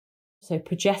So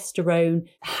progesterone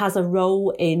has a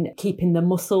role in keeping the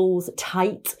muscles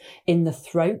tight in the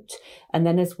throat. And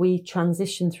then as we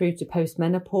transition through to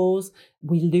postmenopause,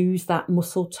 we lose that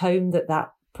muscle tone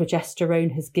that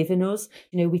progesterone has given us.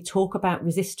 We talk about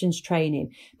resistance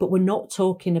training, but we're not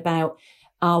talking about,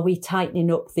 are we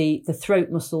tightening up the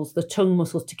throat muscles, the tongue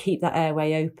muscles to keep that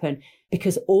airway open?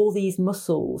 Because all these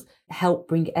muscles help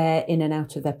bring air in and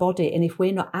out of their body. And if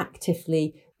we're not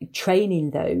actively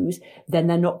training those, then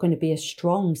they're not going to be as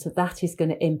strong. So that is going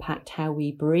to impact how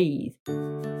we breathe.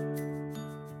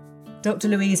 Dr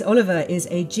Louise Oliver is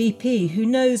a GP who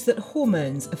knows that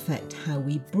hormones affect how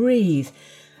we breathe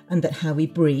and that how we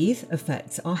breathe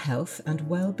affects our health and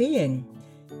well-being.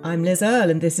 I'm Liz Earle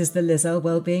and this is the Liz Earle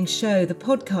Wellbeing Show, the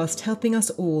podcast helping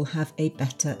us all have a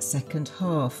better second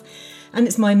half. And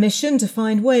it's my mission to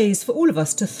find ways for all of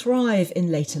us to thrive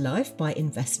in later life by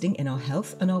investing in our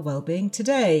health and our well-being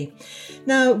today.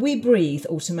 Now, we breathe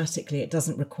automatically. It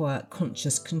doesn't require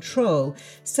conscious control.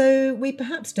 So we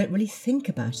perhaps don't really think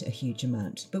about it a huge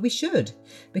amount, but we should,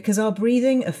 because our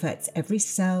breathing affects every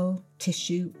cell,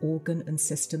 tissue, organ and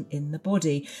system in the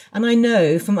body. And I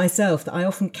know for myself that I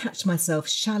often catch myself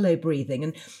shallow breathing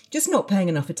and just not paying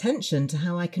enough attention to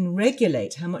how I can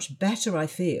regulate how much better I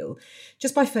feel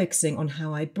just by focusing on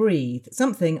how I breathe,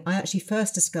 something I actually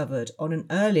first discovered on an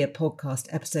earlier podcast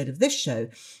episode of this show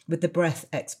with the breath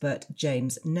expert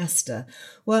James Nestor.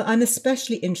 Well, I'm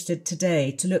especially interested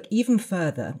today to look even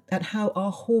further at how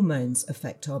our hormones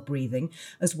affect our breathing,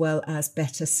 as well as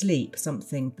better sleep,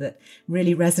 something that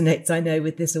really resonates, I know,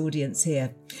 with this audience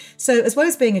here. So as well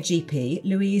as being a GP,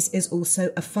 Louise is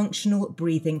also a functional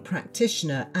breathing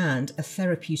practitioner and a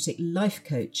therapeutic life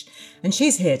coach. And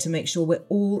she's here to make sure we're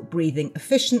all breathing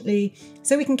efficiently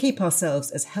so we can keep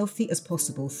ourselves as healthy as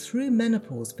possible through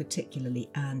menopause particularly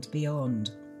and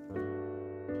beyond.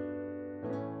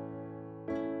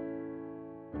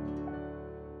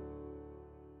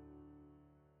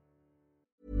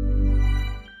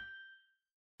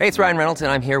 Hey, it's Ryan Reynolds,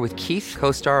 and I'm here with Keith,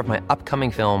 co-star of my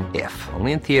upcoming film, If,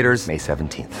 only in theaters May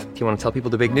 17th. Do you want to tell people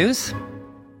the big news?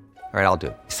 All right, I'll do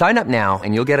it. Sign up now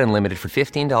and you'll get unlimited for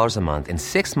 $15 a month and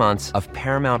 6 months of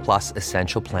Paramount Plus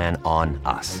Essential Plan on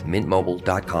us.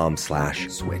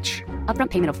 MintMobile.com/switch.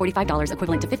 Upfront payment of $45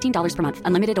 equivalent to $15 per month.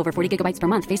 Unlimited over 40 gigabytes per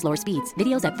month. Face lower speeds.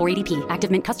 Videos at 480p.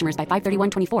 Active Mint customers by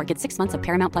 531.24 get 6 months of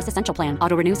Paramount Plus Essential Plan.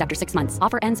 Auto renews after 6 months.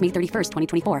 Offer ends May 31st,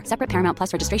 2024. Separate Paramount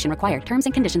Plus registration required. Terms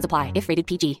and conditions apply if rated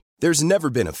PG. There's never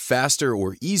been a faster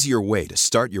or easier way to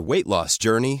start your weight loss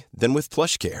journey than with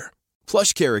PlushCare.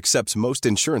 PlushCare accepts most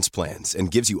insurance plans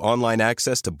and gives you online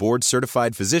access to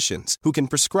board-certified physicians who can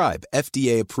prescribe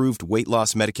FDA-approved weight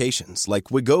loss medications like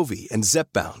Wegovy and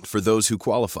Zepbound for those who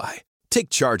qualify. Take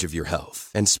charge of your health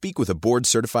and speak with a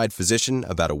board-certified physician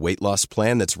about a weight loss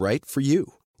plan that's right for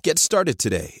you. Get started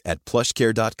today at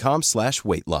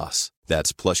plushcare.com/weight loss.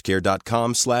 That's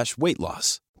plushcare.com/weight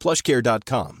loss.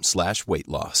 plushcare.com/weight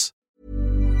loss.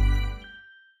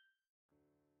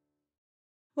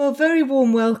 Well, very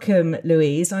warm welcome,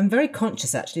 Louise. I'm very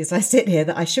conscious, actually, as I sit here,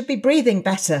 that I should be breathing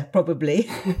better, probably.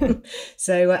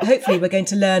 So hopefully we're going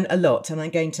to learn a lot and I'm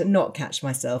going to not catch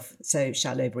myself so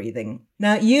shallow breathing.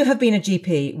 Now, you have been a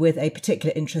GP with a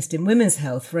particular interest in women's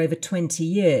health for over 20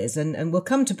 years, and we'll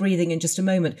come to breathing in just a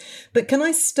moment. But can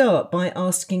I start by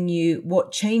asking you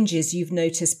what changes you've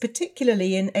noticed,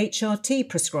 particularly in HRT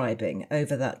prescribing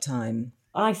over that time?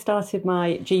 I started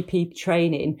my GP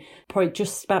training probably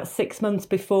just about 6 months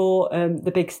before the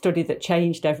big study that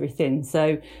changed everything.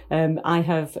 So I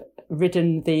have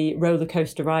ridden the roller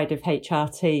coaster ride of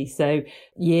HRT. So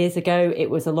years ago, it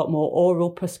was a lot more oral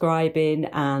prescribing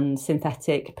and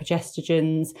synthetic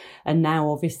progestogens. And now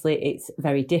obviously it's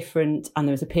very different. And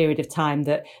there was a period of time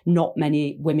that not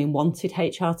many women wanted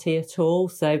HRT at all.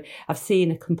 So I've seen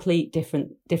a complete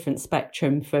different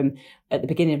spectrum from at the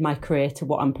beginning of my career to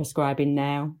what I'm prescribing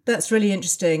now. That's really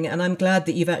interesting. And I'm glad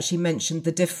that you've actually mentioned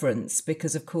the difference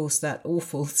because, of course, that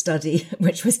awful study,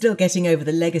 which we're still getting over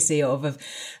the legacy of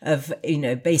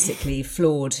basically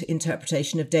flawed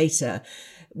interpretation of data,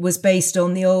 was based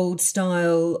on the old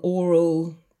style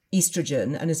oral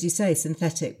estrogen and, as you say,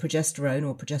 synthetic progesterone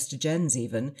or progestogens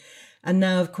even. And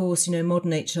now, of course,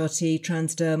 modern HRT,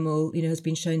 transdermal, has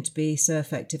been shown to be so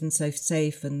effective and so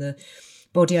safe, and the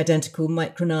body identical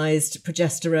micronized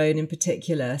progesterone in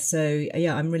particular. So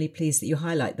yeah, I'm really pleased that you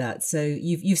highlight that. So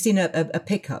you've seen a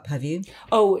pickup, have you?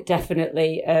 Oh,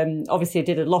 definitely. Obviously I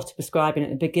did a lot of prescribing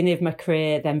at the beginning of my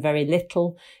career, then very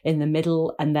little in the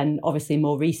middle. And then obviously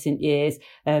more recent years,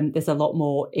 there's a lot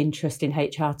more interest in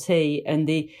HRT, and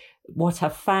what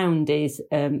I've found is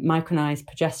micronized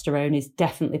progesterone is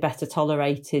definitely better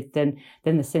tolerated than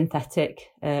the synthetic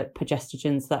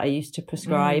progestogens that I used to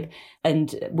prescribe.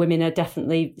 And women are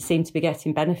definitely seem to be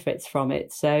getting benefits from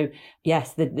it. So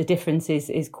yes, the difference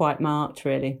is quite marked,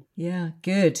 really. Yeah,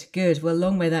 good. Well,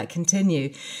 long may that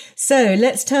continue. So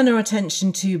let's turn our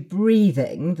attention to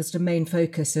breathing, the sort of main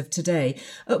focus of today.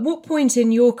 At what point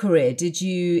in your career did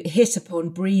you hit upon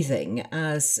breathing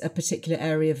as a particular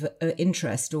area of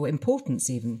interest or importance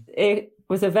even? It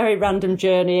was a very random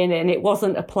journey and it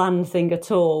wasn't a planned thing at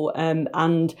all.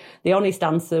 And the honest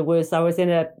answer was I was in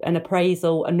an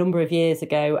appraisal a number of years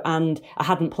ago and I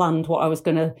hadn't planned what I was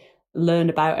going to learn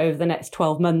about over the next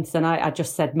 12 months. And I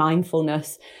just said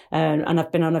mindfulness. And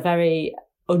I've been on a very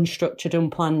unstructured,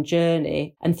 unplanned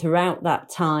journey. And throughout that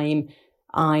time,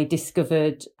 I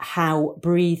discovered how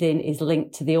breathing is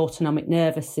linked to the autonomic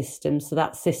nervous system. So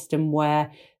that system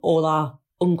where all our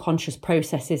unconscious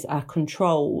processes are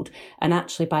controlled. And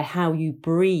actually by how you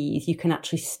breathe, you can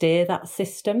actually steer that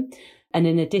system. And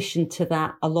in addition to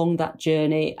that, along that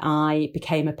journey, I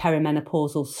became a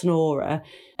perimenopausal snorer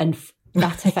and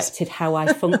that affected how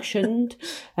I functioned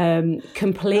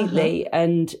completely.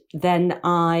 And then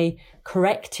I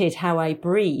corrected how I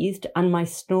breathed and my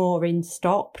snoring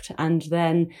stopped. And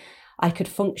then I could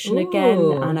function again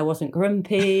and I wasn't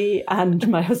grumpy and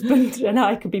my husband and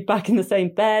I could be back in the same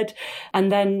bed.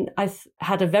 And then I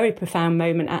had a very profound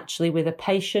moment actually with a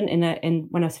patient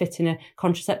when I was fitting a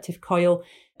contraceptive coil.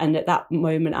 And at that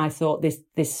moment, I thought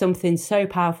there's something so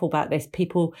powerful about this.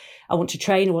 People, I want to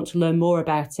train, I want to learn more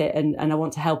about it, and I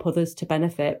want to help others to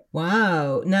benefit.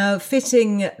 Wow. Now,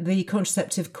 fitting the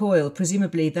contraceptive coil,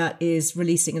 presumably that is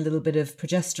releasing a little bit of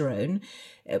progesterone,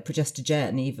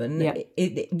 progestogen even.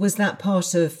 Yeah. Was that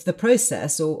part of the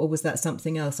process or was that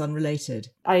something else unrelated?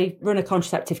 I run a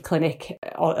contraceptive clinic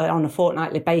on a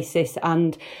fortnightly basis.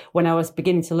 And when I was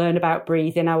beginning to learn about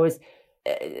breathing, I was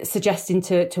suggesting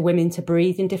to women to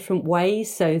breathe in different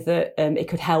ways so that it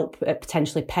could help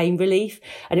potentially pain relief.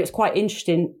 And it was quite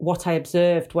interesting what I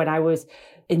observed when I was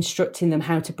instructing them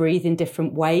how to breathe in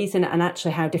different ways and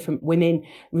actually how different women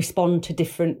respond to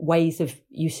different ways of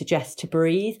you suggest to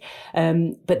breathe.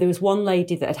 But there was one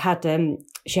lady that had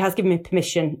she has given me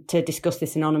permission to discuss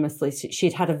this anonymously.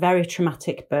 She'd had a very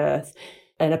traumatic birth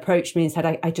and approached me and said,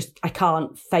 I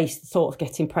can't face the thought of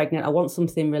getting pregnant. I want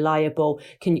something reliable.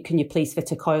 Can you please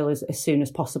fit a coil as soon as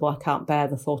possible? I can't bear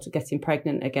the thought of getting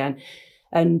pregnant again.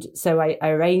 And so I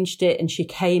arranged it and she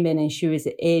came in and she was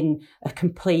in a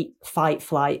complete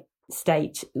fight-flight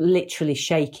state, literally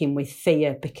shaking with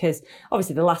fear because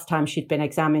obviously the last time she'd been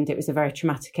examined, it was a very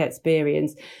traumatic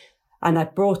experience. And I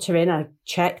brought her in, I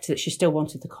checked that she still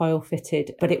wanted the coil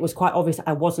fitted, but it was quite obvious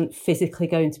I wasn't physically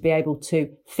going to be able to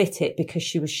fit it because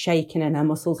she was shaking and her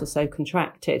muscles were so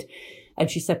contracted. And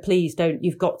she said, please don't,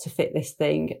 you've got to fit this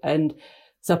thing. And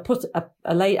so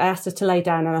I asked her to lay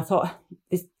down and I thought,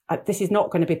 this is not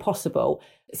going to be possible.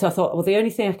 So I thought, well, the only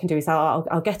thing I can do is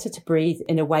I'll get her to breathe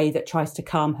in a way that tries to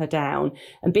calm her down.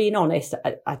 And being honest,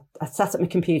 I sat at my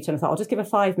computer and I thought, I'll just give her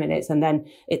 5 minutes and then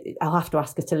I'll have to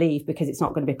ask her to leave because it's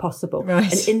not going to be possible.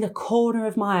 Right. And in the corner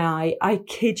of my eye, I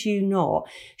kid you not,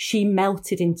 she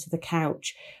melted into the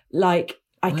couch. Like,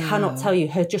 I cannot tell you,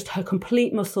 her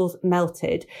complete muscles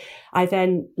melted. I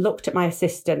then looked at my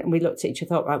assistant and we looked at each other,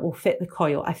 thought, right, we'll fit the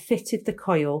coil. I fitted the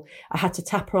coil. I had to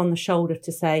tap her on the shoulder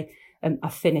to say,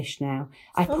 I've finished now.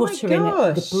 I put her in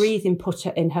the breathing, put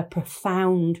her in her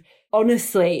profound,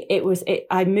 honestly,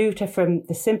 I moved her from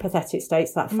the sympathetic state,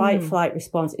 so that fight flight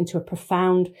response, into a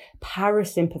profound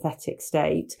parasympathetic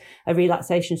state, a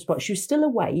relaxation response. She was still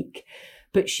awake,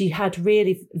 but she had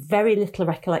really very little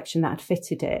recollection that I'd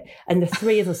fitted it. And the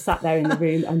three of us sat there in the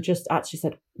room and just actually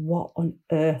said, what on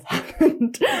earth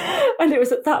happened? And it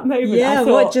was at that moment I thought,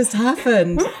 what just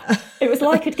happened? It was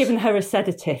like I'd given her a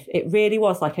sedative. It really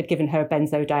was like I'd given her a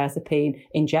benzodiazepine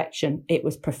injection. It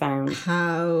was profound.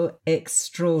 How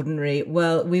extraordinary.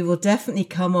 Well, we will definitely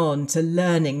come on to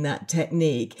learning that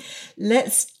technique.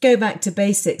 Let's go back to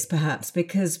basics perhaps,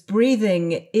 because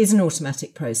breathing is an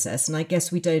automatic process. And I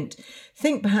guess we don't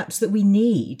think perhaps that we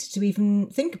need to even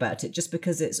think about it just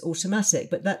because it's automatic.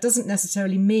 But that doesn't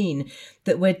necessarily mean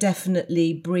that we're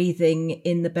definitely breathing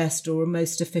in the best or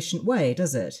most efficient way,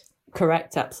 does it?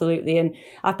 Correct, absolutely. And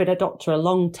I've been a doctor a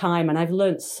long time and I've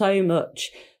learned so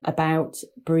much about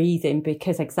breathing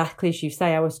because exactly as you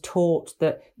say, I was taught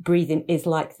that breathing is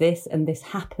like this and this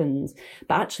happens.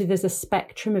 But actually there's a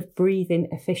spectrum of breathing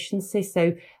efficiency.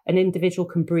 So an individual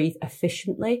can breathe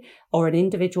efficiently or an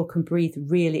individual can breathe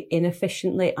really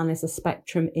inefficiently, and there's a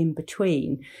spectrum in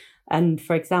between. And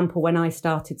for example, when I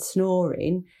started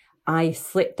snoring, I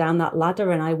slipped down that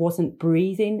ladder and I wasn't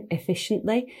breathing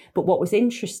efficiently. But what was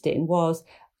interesting was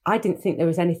I didn't think there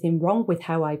was anything wrong with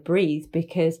how I breathed,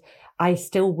 because I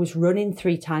still was running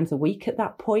 3 times a week at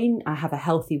that point. I have a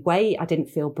healthy weight. I didn't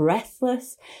feel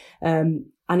breathless. And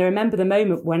I remember the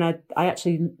moment when I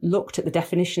actually looked at the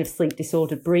definition of sleep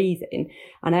disordered breathing,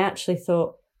 and I actually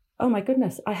thought, oh my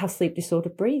goodness, I have sleep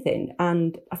disordered breathing.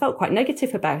 And I felt quite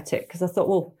negative about it, because I thought,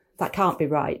 well, that can't be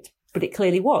right. But it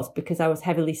clearly was, because I was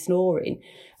heavily snoring.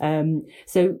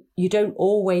 So you don't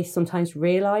always sometimes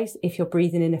realise if you're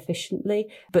breathing inefficiently,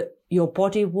 but your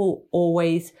body will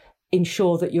always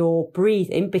ensure that you're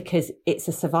breathing, because it's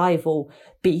a survival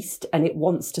beast and it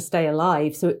wants to stay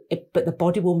alive. But the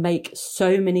body will make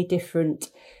so many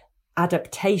different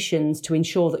adaptations to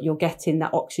ensure that you're getting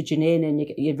that oxygen in and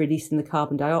you're releasing the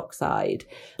carbon dioxide.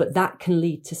 But that can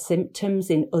lead to symptoms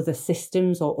in other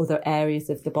systems or other areas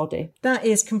of the body. That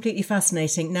is completely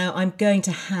fascinating. Now, I'm going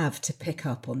to have to pick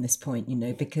up on this point,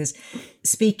 because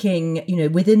speaking,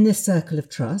 within this circle of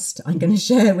trust, I'm going to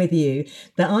share with you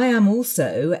that I am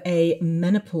also a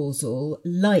menopausal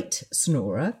light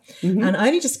snorer. Mm-hmm. And I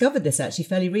only discovered this actually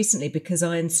fairly recently, because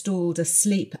I installed a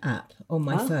sleep app on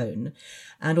my phone.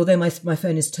 And although my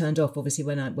phone is turned off, obviously,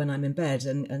 when I'm in bed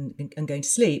and going to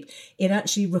sleep, it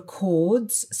actually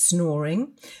records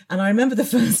snoring. And I remember the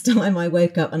first time I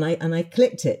woke up and I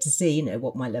clicked it to see,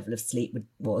 what my level of sleep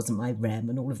was and my REM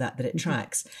and all of that it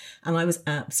tracks. And I was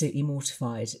absolutely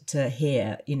mortified to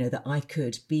hear, that I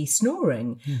could be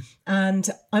snoring. And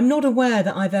I'm not aware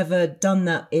that I've ever done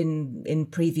that in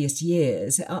previous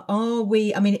years.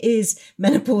 Is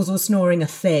menopausal snoring a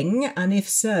thing? And if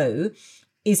so,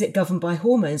 is it governed by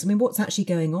hormones? What's actually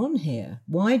going on here?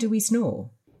 Why do we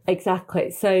snore? Exactly.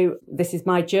 So this is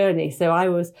my journey. So I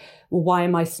was, well, why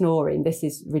am I snoring? This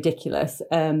is ridiculous.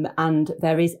 And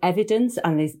there is evidence,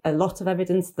 and there's a lot of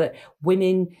evidence, that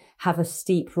women have a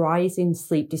steep rise in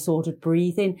sleep disordered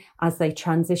breathing as they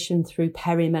transition through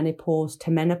perimenopause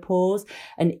to menopause.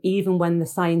 And even when the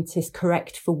scientists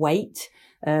correct for weight,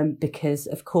 because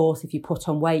of course, if you put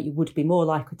on weight, you would be more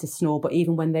likely to snore. But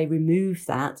even when they remove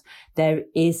that, there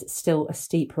is still a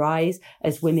steep rise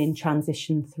as women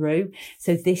transition through.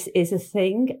 So this is a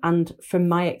thing. And from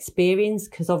my experience,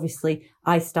 because obviously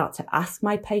I start to ask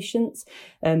my patients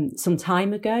some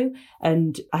time ago,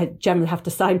 and I generally have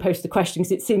to signpost the question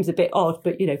because it seems a bit odd,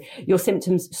 but your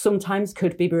symptoms sometimes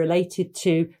could be related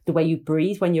to the way you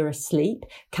breathe when you're asleep.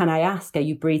 Can I ask, are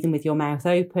you breathing with your mouth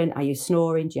open? Are you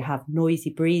snoring? Do you have noisy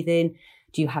breathing?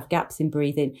 Do you have gaps in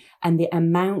breathing? And the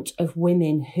amount of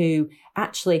women who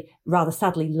actually rather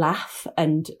sadly laugh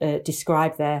and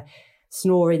describe their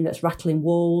snoring that's rattling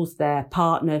walls, their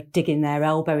partner digging their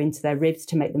elbow into their ribs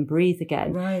to make them breathe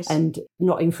again. Right. And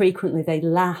not infrequently they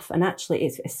laugh, and actually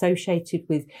it's associated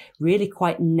with really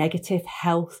quite negative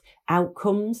health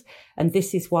outcomes. And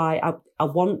this is why I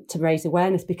want to raise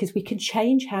awareness, because we can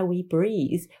change how we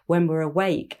breathe when we're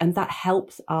awake, and that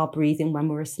helps our breathing when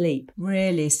we're asleep.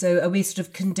 Really? So are we sort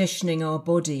of conditioning our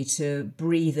body to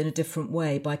breathe in a different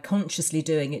way by consciously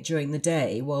doing it during the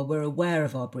day while we're aware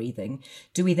of our breathing?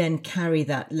 Do we then carry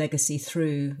that legacy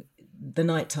through the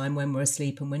nighttime when we're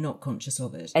asleep and we're not conscious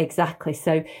of it? Exactly.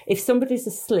 So if somebody's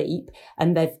asleep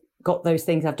and they've got those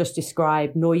things I've just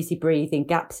described, noisy breathing,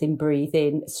 gaps in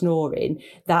breathing, snoring,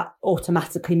 that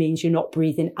automatically means you're not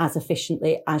breathing as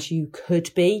efficiently as you could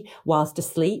be whilst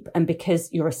asleep. And because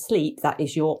you're asleep, that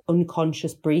is your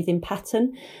unconscious breathing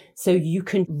pattern. So you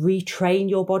can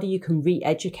retrain your body, you can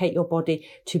re-educate your body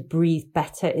to breathe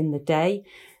better in the day.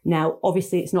 Now,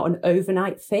 obviously, it's not an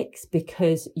overnight fix,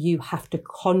 because you have to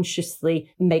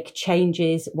consciously make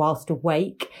changes whilst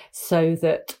awake so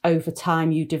that over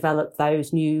time you develop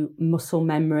those new muscle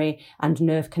memory and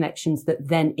nerve connections, that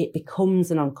then it becomes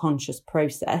an unconscious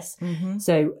process. Mm-hmm.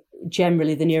 So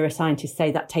generally, the neuroscientists say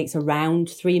that takes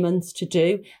around 3 months to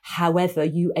do. However,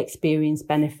 you experience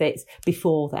benefits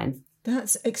before then.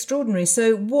 That's extraordinary.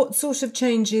 So what sort of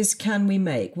changes can we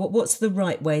make? What's the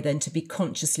right way then to be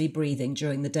consciously breathing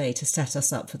during the day to set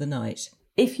us up for the night?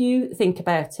 If you think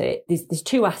about it, there's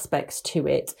 2 aspects to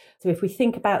it. So if we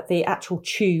think about the actual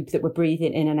tube that we're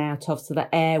breathing in and out of, so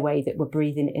the airway that we're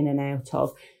breathing in and out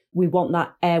of, we want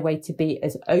that airway to be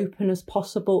as open as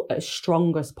possible, as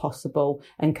strong as possible,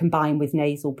 and combined with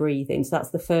nasal breathing. So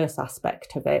that's the first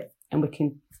aspect of it. And we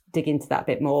can dig into that a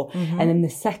bit more. Mm-hmm. And then the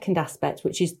second aspect,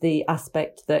 which is the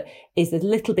aspect that is a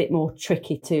little bit more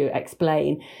tricky to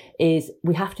explain, is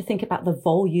we have to think about the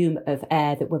volume of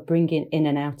air that we're bringing in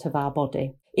and out of our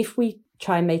body. If we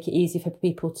try and make it easy for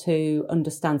people to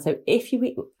understand. So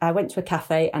I went to a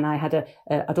cafe and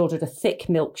I'd ordered a thick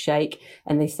milkshake,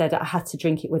 and they said I had to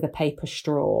drink it with a paper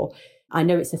straw. I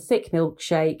know it's a thick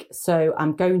milkshake, so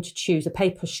I'm going to choose a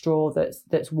paper straw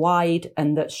that's wide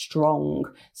and that's strong.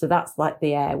 So that's like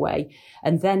the airway.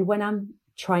 And then when I'm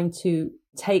trying to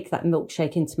take that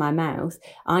milkshake into my mouth,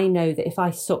 I know that if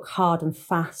I suck hard and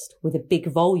fast with a big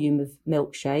volume of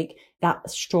milkshake, that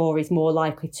straw is more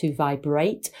likely to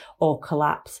vibrate or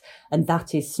collapse. And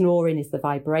that is snoring is the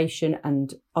vibration,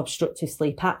 and obstructive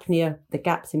sleep apnea, the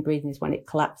gaps in breathing, is when it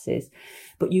collapses.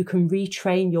 But you can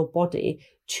retrain your body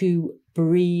to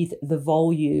breathe the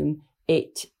volume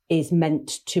it is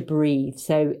meant to breathe.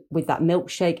 So with that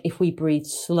milkshake, if we breathe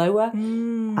slower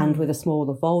and with a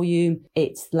smaller volume,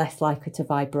 it's less likely to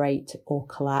vibrate or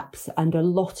collapse. And a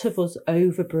lot of us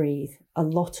overbreathe. A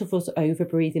lot of us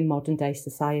overbreathe in modern day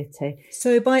society.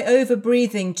 So by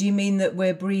overbreathing, do you mean that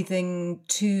we're breathing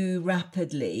too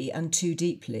rapidly and too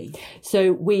deeply?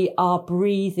 So we are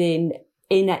breathing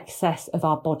in excess of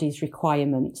our body's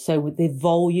requirements. So with the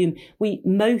volume,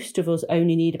 most of us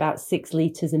only need about 6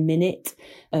 litres a minute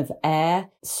of air.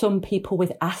 Some people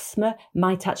with asthma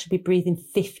might actually be breathing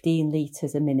 15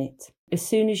 litres a minute. As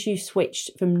soon as you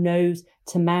switched from nose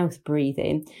to mouth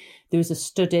breathing, there was a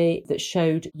study that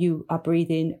showed you are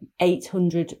breathing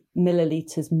 800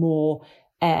 millilitres more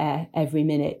air every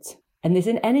minute. And there's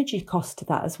an energy cost to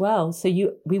that as well. So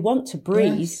we want to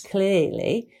breathe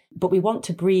clearly, but we want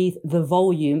to breathe the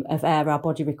volume of air our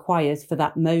body requires for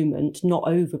that moment, not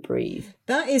overbreathe.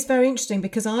 That is very interesting,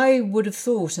 because I would have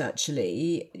thought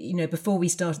actually, before we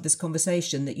started this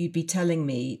conversation, that you'd be telling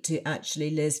me to actually,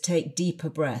 Liz, take deeper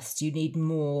breaths. You need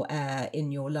more air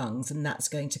in your lungs, and that's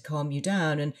going to calm you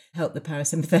down and help the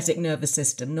parasympathetic nervous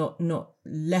system, not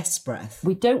less breath.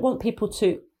 We don't want people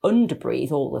to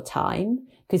underbreathe all the time,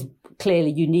 because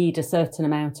clearly you need a certain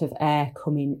amount of air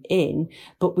coming in,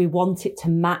 but we want it to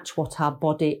match what our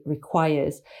body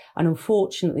requires. And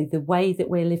unfortunately, the way that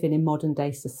we're living in modern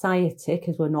day society,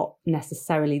 because we're not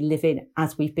necessarily living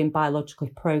as we've been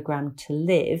biologically programmed to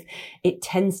live, it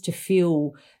tends to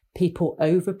fuel people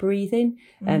over breathing.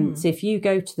 So if you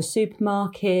go to the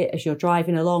supermarket as you're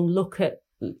driving along, look at,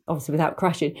 obviously without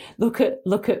crashing, look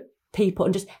at people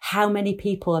and just how many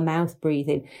people are mouth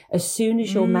breathing. As soon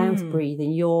as you're mouth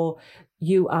breathing,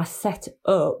 you are set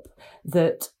up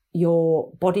that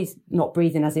your body's not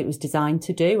breathing as it was designed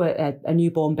to do. A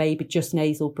newborn baby just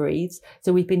nasal breathes.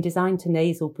 So we've been designed to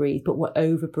nasal breathe, but we're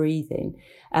over breathing.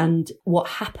 And what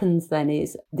happens then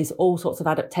is there's all sorts of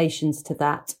adaptations to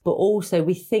that. But also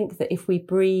we think that if we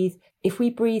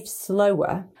breathe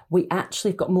slower, we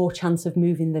actually have got more chance of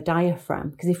moving the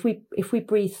diaphragm. Because if we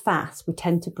breathe fast, we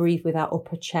tend to breathe with our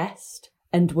upper chest,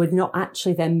 and we're not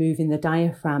actually then moving the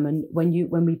diaphragm. And when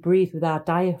we breathe with our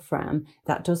diaphragm,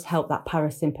 that does help that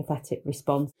parasympathetic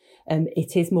response.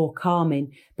 It is more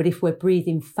calming. But if we're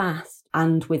breathing fast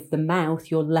and with the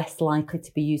mouth, you're less likely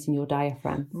to be using your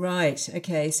diaphragm. Right.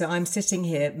 Okay. So I'm sitting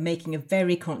here making a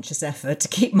very conscious effort to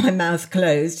keep my mouth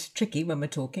closed. Tricky when we're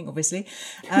talking, obviously.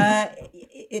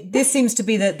 This seems to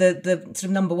be the sort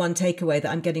of number one takeaway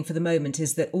that I'm getting for the moment,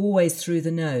 is that always through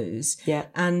the nose. Yeah.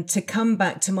 And to come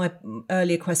back to my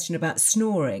earlier question about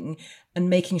snoring and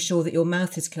making sure that your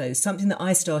mouth is closed, something that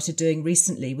I started doing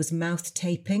recently was mouth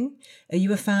taping. Are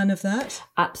you a fan of that?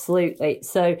 Absolutely.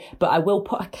 So, but I will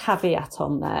put a caveat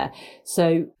on there.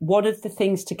 So one of the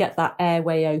things to get that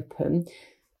airway open,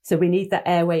 so we need that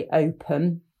airway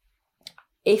open.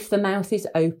 If the mouth is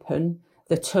open,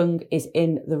 the tongue is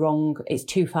it's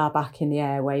too far back in the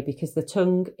airway, because the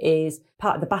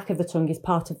back of the tongue is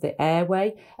part of the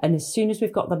airway. And as soon as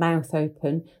we've got the mouth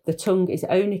open, the tongue is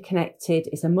only connected,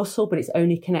 it's a muscle, but it's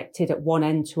only connected at one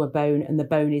end to a bone, and the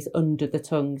bone is under the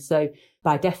tongue. So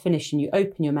by definition, you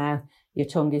open your mouth, your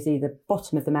tongue is either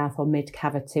bottom of the mouth or mid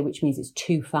cavity, which means it's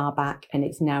too far back and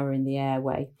it's narrowing the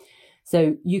airway.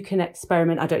 So you can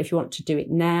experiment. I don't know if you want to do it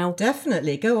now.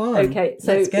 Definitely. Go on. Okay.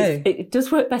 So let's go. It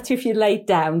does work better if you laid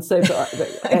down. So but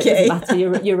Okay. It doesn't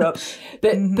matter. You're up.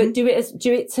 But do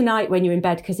it tonight when you're in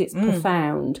bed, because it's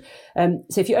profound.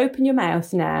 So if you open your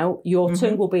mouth now, your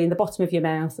tongue will be in the bottom of your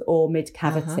mouth or mid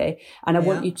cavity. And I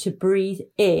want you to breathe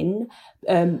in,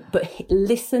 but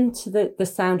listen to the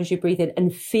sound as you breathe in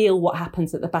and feel what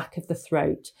happens at the back of the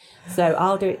throat. So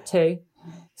I'll do it too.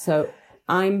 So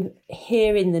I'm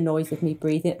hearing the noise of me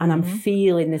breathing, and I'm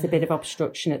feeling there's a bit of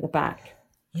obstruction at the back.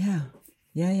 Yeah.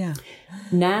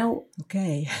 Now,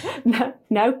 okay.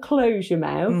 Now close your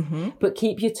mouth, but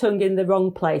keep your tongue in the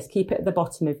wrong place. Keep it at the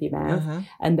bottom of your mouth,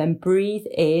 and then breathe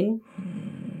in.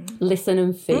 Listen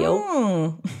and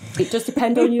feel. It does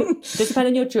depend on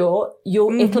your jaw.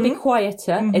 It'll be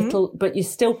quieter. But you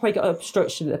still probably got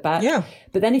obstruction at the back.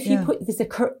 But then if you put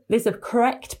there's a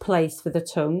correct place for the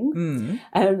tongue,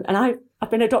 and I've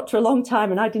been a doctor a long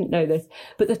time and I didn't know this,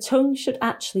 but the tongue should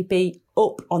actually be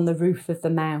up on the roof of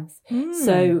the mouth.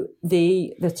 So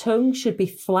the tongue should be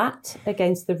flat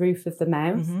against the roof of the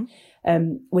mouth,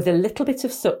 with a little bit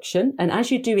of suction. And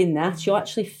as you're doing that, you'll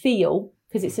actually feel,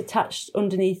 because it's attached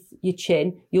underneath your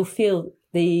chin, you'll feel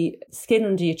the skin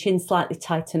under your chin slightly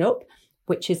tighten up,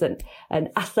 which is an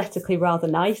aesthetically rather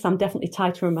nice. I'm definitely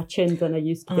tighter on my chin than I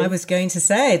used to be. I was going to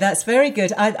say, that's very good.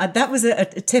 That was a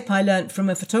tip I learnt from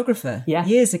a photographer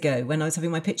years ago when I was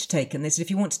having my picture taken. They said,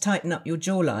 if you want to tighten up your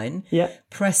jawline,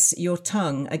 press your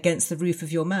tongue against the roof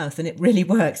of your mouth. And it really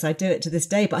works. I do it to this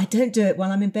day, but I don't do it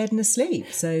while I'm in bed and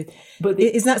asleep. So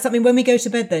is that something, when we go to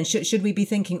bed then, should we be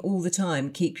thinking all the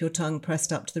time, keep your tongue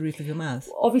pressed up to the roof of your mouth?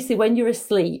 Obviously, when you're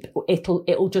asleep,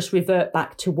 it'll just revert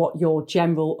back to what your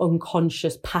general unconscious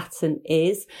pattern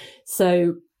is.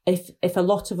 So if a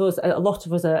lot of us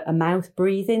are mouth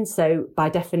breathing, so by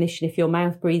definition, if you're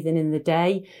mouth breathing in the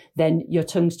day, then your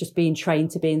tongue's just being trained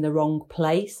to be in the wrong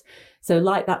place. So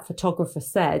like that photographer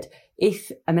said,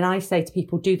 I say to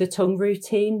people, do the tongue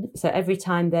routine. So every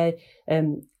time they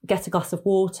get a glass of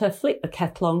water, flick the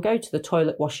kettle on, go to the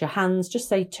toilet, wash your hands, just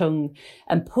say tongue,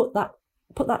 and put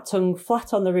that tongue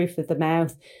flat on the roof of the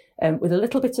mouth, with a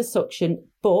little bit of suction,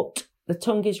 but the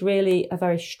tongue is really a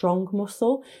very strong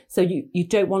muscle. So you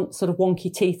don't want sort of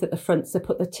wonky teeth at the front. So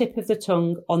put the tip of the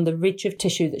tongue on the ridge of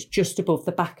tissue that's just above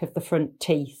the back of the front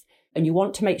teeth. And you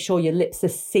want to make sure your lips are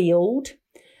sealed,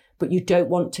 but you don't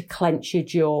want to clench your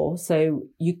jaw. So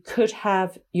you could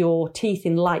have your teeth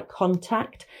in light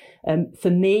contact. For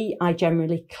me, I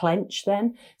generally clench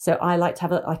them. So I like to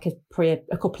have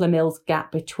a couple of mils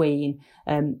gap between.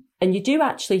 And you do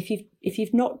actually, if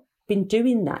you've not been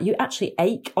doing that, you actually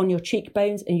ache on your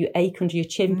cheekbones and you ache under your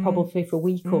chin probably for a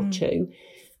week or two.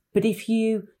 But if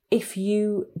you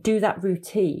do that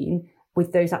routine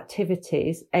with those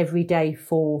activities every day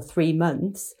for 3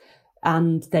 months,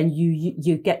 and then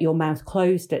you get your mouth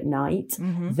closed at night,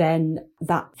 then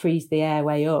that frees the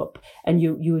airway up, and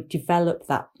you would develop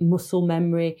that muscle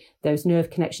memory, those nerve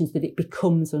connections, that it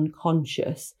becomes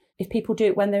unconscious. If people do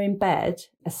it when they're in bed,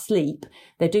 asleep,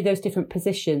 they do those different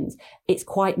positions, it's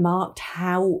quite marked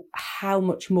how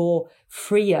much more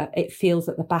freer it feels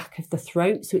at the back of the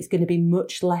throat. So it's going to be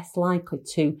much less likely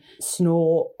to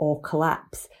snore or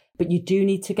collapse. But you do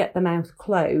need to get the mouth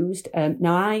closed.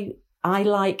 Now, I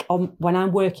like, when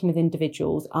I'm working with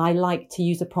individuals, I like to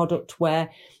use a product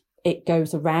where it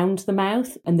goes around the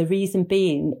mouth. And the reason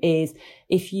being is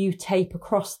if you tape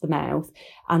across the mouth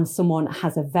and someone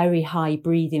has a very high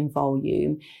breathing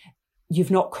volume,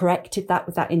 you've not corrected that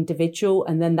with that individual.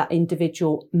 And then that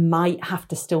individual might have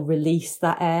to still release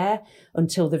that air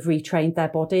until they've retrained their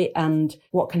body. And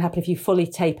what can happen if you fully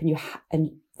tape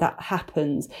and that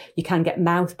happens, you can get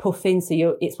mouth puffing.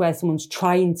 So it's where someone's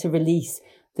trying to release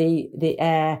the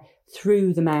air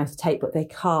through the mouth tape, but they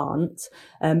can't.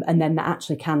 And then that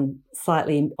actually can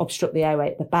slightly obstruct the airway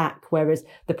at the back. Whereas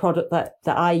the product that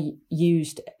I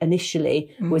used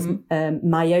initially was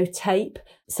myotape.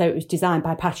 So it was designed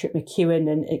by Patrick McEwen,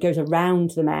 and it goes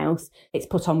around the mouth. It's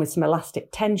put on with some elastic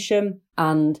tension,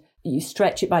 and you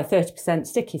stretch it by 30%,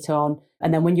 stick it on.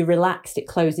 And then when you're relaxed, it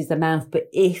closes the mouth. But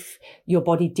if your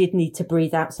body did need to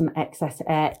breathe out some excess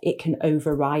air, it can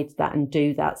override that and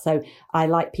do that. So I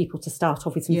like people to start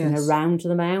off with something around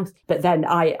the mouth. But then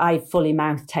I fully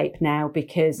mouth tape now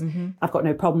because I've got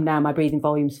no problem now. My breathing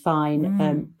volume's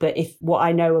fine. But if what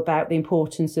I know about the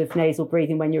importance of nasal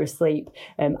breathing when you're asleep,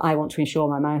 I want to ensure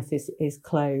my mouth is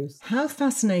closed. How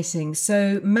fascinating.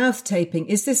 So mouth taping,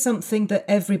 is this something that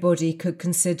everybody could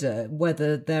consider,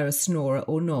 whether they're a snorer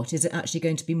or not? Is it actually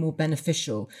going to be more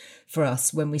beneficial for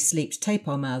us when we sleep to tape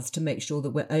our mouths to make sure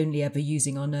that we're only ever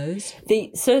using our nose?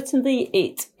 Certainly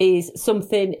it is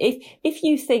something, if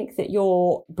you think that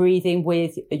you're breathing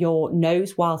with your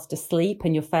nose whilst asleep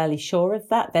and you're fairly sure of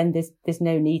that, then there's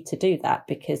no need to do that,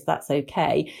 because that's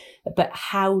okay. But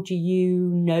how do you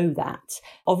know that?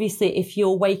 Obviously, if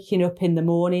you're waking up in the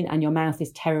morning and your mouth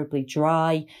is terribly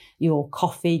dry, you're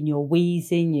coughing, you're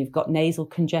wheezing, you've got nasal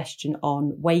congestion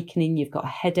on wakening, you've got a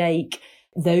headache,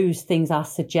 those things are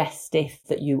suggestive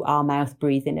that you are mouth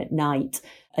breathing at night.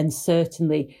 And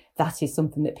certainly that is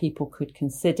something that people could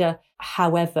consider.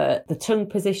 However, the tongue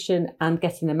position and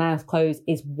getting the mouth closed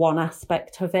is one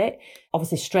aspect of it.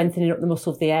 Obviously, strengthening up the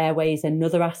muscle of the airway is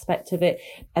another aspect of it.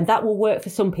 And that will work for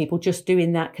some people, just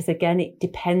doing that, because again, it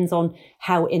depends on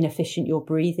how inefficient your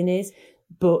breathing is.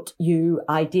 but you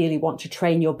ideally want to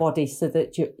train your body so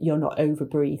that you're not over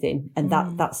breathing. And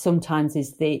that sometimes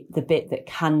is the bit that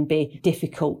can be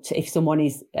difficult if someone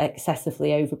is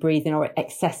excessively over breathing or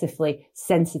excessively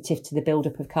sensitive to the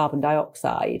buildup of carbon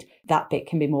dioxide. That bit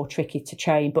can be more tricky to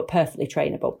train, but perfectly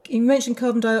trainable. You mentioned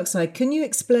carbon dioxide. Can you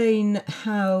explain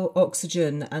how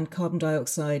oxygen and carbon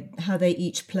dioxide, how they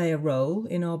each play a role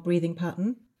in our breathing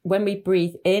pattern? When we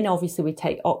breathe in, obviously we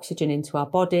take oxygen into our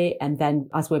body, and then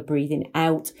as we're breathing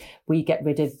out, we get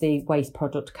rid of the waste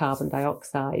product carbon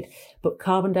dioxide. But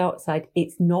carbon dioxide,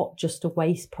 it's not just a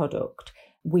waste product.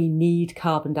 We need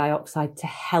carbon dioxide to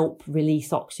help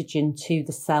release oxygen to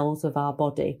the cells of our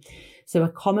body. So a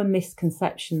common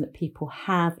misconception that people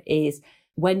have is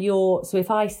so if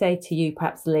I say to you,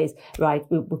 perhaps Liz, right,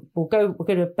 we're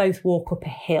going to both walk up a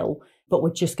hill, but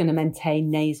we're just going to maintain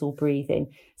nasal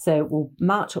breathing. So we'll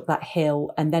march up that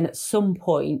hill, and then at some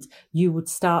point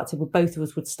both of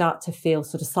us would start to feel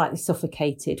sort of slightly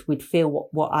suffocated. We'd feel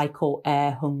what I call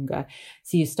air hunger.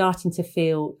 So you're starting to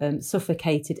feel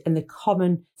suffocated. And the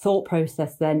common thought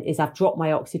process then is I've dropped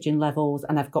my oxygen levels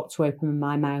and I've got to open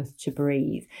my mouth to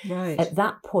breathe. Right. At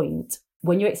that point,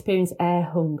 when you experience air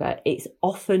hunger, it's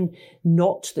often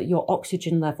not that your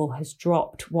oxygen level has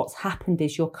dropped. What's happened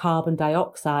is your carbon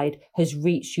dioxide has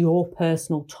reached your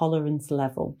personal tolerance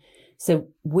level. So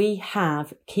we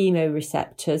have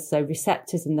chemoreceptors, so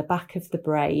receptors in the back of the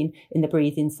brain, in the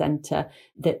breathing center,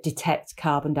 that detect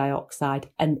carbon dioxide,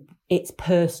 and it's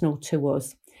personal to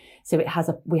us. So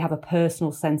we have a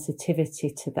personal sensitivity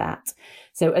to that.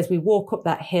 So as we walk up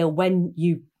that hill,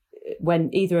 when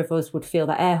either of us would feel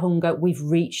that air hunger, we've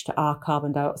reached our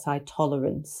carbon dioxide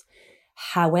tolerance.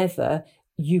 However,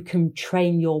 you can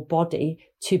train your body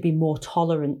to be more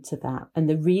tolerant to that. And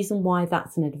the reason why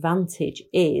that's an advantage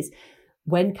is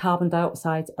when carbon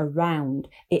dioxide's around,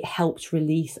 it helps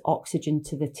release oxygen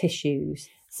to the tissues.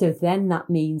 So then that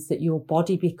means that your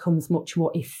body becomes much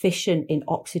more efficient in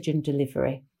oxygen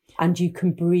delivery, and you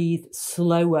can breathe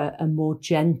slower and more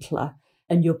gentler,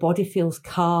 and your body feels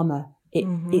calmer.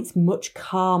 It's much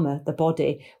calmer, the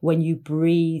body, when you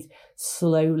breathe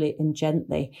slowly and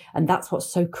gently. And that's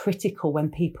what's so critical when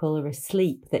people are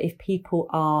asleep, that if people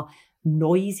are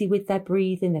noisy with their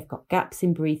breathing, they've got gaps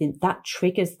in breathing, that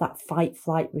triggers that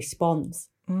fight-flight response.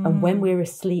 And when we're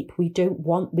asleep, we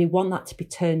want that to be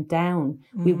turned down.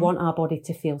 We want our body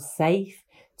to feel safe,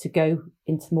 to go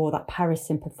into more that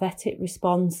parasympathetic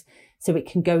response, so it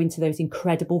can go into those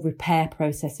incredible repair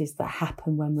processes that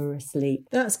happen when we're asleep.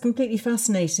 That's completely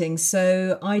fascinating.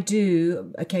 So I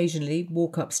do occasionally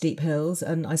walk up steep hills,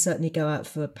 and I certainly go out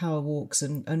for power walks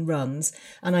and runs.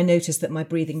 And I notice that my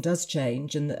breathing does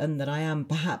change, and that I am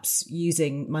perhaps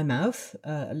using my mouth,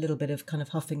 a little bit of kind of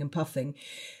huffing and puffing.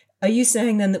 Are you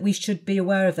saying then that we should be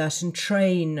aware of that and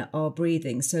train our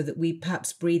breathing so that we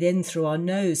perhaps breathe in through our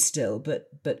nose still, but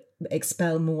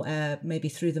expel more air maybe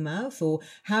through the mouth? Or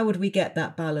how would we get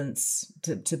that balance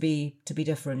to be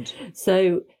different?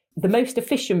 So the most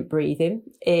efficient breathing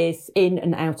is in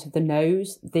and out of the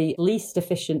nose. The least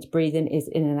efficient breathing is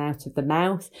in and out of the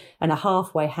mouth. And a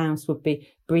halfway house would be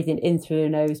breathing in through the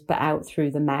nose but out through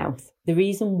the mouth. The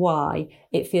reason why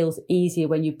it feels easier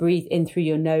when you breathe in through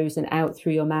your nose and out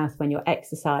through your mouth when you're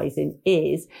exercising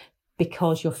is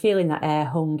because you're feeling that air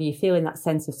hunger, you're feeling that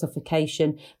sense of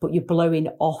suffocation, but you're blowing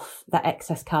off that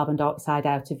excess carbon dioxide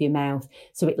out of your mouth.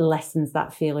 So it lessens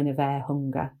that feeling of air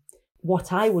hunger.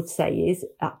 What I would say is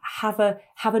have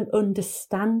an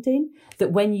understanding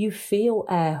that when you feel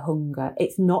air hunger,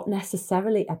 it's not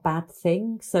necessarily a bad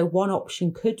thing. So one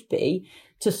option could be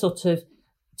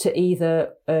to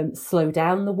either slow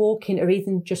down the walking, or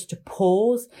even just to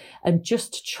pause and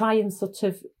just to try and sort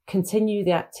of continue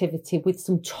the activity with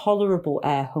some tolerable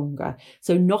air hunger.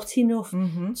 So not enough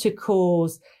to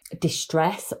cause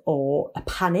distress or a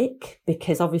panic,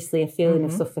 because obviously a feeling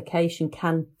of suffocation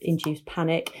can induce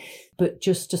panic, but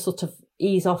just to sort of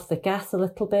ease off the gas a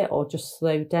little bit or just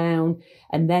slow down.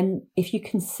 And then if you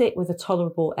can sit with a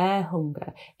tolerable air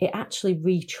hunger, it actually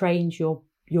retrains your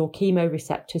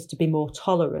chemoreceptors to be more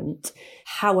tolerant.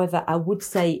 However, I would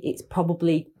say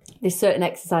there's certain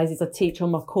exercises I teach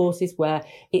on my courses where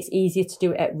it's easier to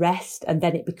do it at rest, and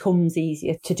then it becomes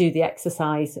easier to do the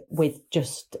exercise with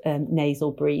just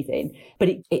nasal breathing. But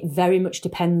it very much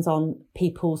depends on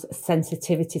people's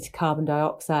sensitivity to carbon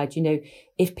dioxide. You know,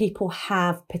 if people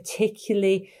have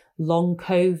particularly long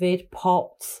COVID,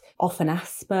 POTS, often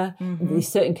asthma. There's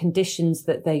certain conditions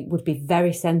that they would be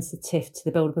very sensitive to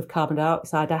the buildup of carbon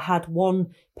dioxide. I had one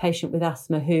patient with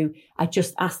asthma who I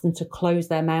just asked them to close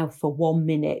their mouth for 1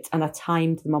 minute, and I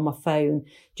timed them on my phone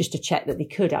just to check that they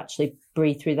could actually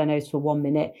breathe through their nose for 1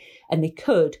 minute. And they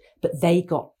could, but they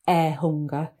got air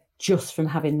hunger just from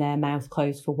having their mouth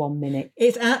closed for 1 minute.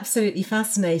 It's absolutely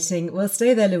fascinating. Well,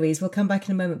 stay there, Louise. We'll come back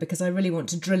in a moment because I really want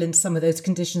to drill into some of those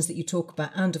conditions that you talk about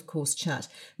and, of course, chat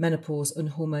menopause and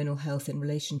hormonal health in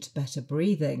relation to better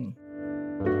breathing.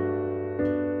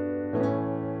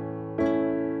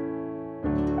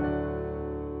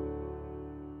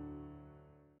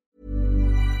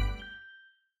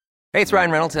 Hey, it's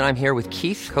Ryan Reynolds, and I'm here with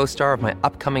Keith, co-star of my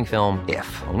upcoming film,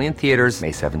 If, only in theaters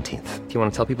May 17th. Do you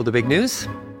want to tell people the big news?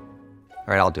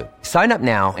 All right, I'll do it. Sign up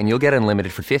now and you'll get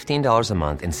unlimited for $15 a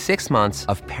month and 6 months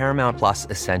of Paramount Plus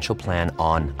Essential Plan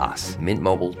on us.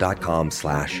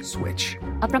 MintMobile.com/switch.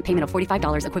 Upfront payment of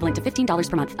 $45 equivalent to $15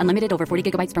 per month. Unlimited over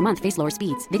 40 gigabytes per month. Face lower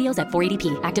speeds. Videos at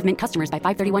 480p. Active Mint customers by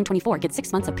 531.24 get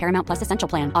 6 months of Paramount Plus Essential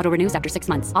Plan. Auto renews after 6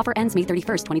 months. Offer ends May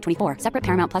 31st, 2024. Separate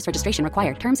Paramount Plus registration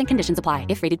required. Terms and conditions apply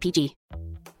if rated PG.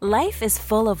 Life is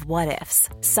full of what-ifs.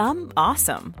 Some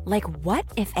awesome. Like what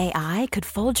if AI could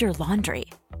fold your laundry?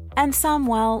 And some,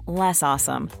 well, less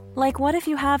awesome. Like what if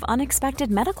you have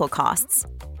unexpected medical costs?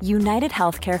 United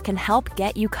Healthcare can help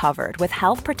get you covered with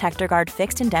Health Protector Guard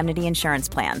fixed indemnity insurance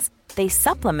plans. They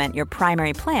supplement your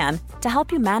primary plan to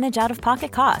help you manage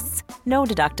out-of-pocket costs. No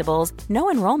deductibles,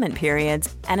 no enrollment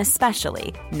periods, and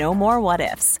especially no more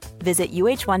what-ifs. Visit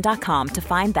uh1.com to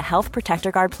find the Health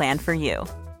Protector Guard plan for you.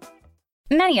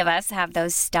 Many of us have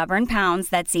those stubborn pounds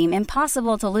that seem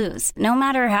impossible to lose, no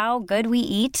matter how good we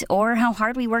eat or how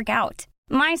hard we work out.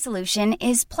 My solution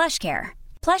is PlushCare.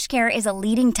 PlushCare is a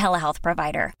leading telehealth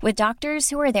provider with doctors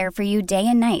who are there for you day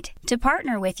and night to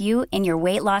partner with you in your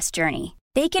weight loss journey.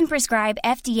 They can prescribe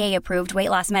FDA-approved weight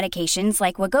loss medications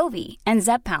like Wegovy and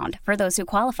Zepbound for those who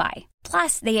qualify.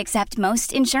 Plus, they accept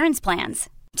most insurance plans.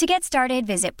 To get started,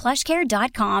 visit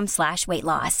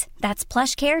plushcare.com/weightloss. That's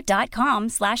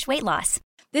plushcare.com/weightloss.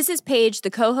 This is Paige, the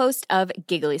co-host of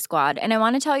Giggly Squad, and I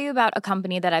want to tell you about a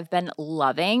company that I've been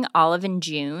loving, Olive &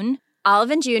 June.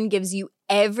 Olive & June gives you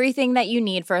everything that you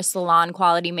need for a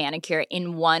salon-quality manicure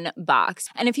in one box.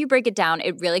 And if you break it down,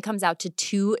 it really comes out to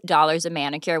 $2 a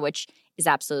manicure, which is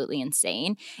absolutely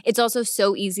insane. It's also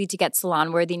so easy to get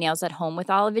salon-worthy nails at home with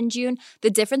Olive & June. The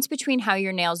difference between how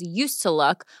your nails used to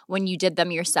look when you did them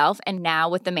yourself and now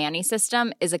with the Mani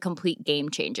system is a complete game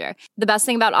changer. The best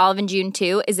thing about Olive & June,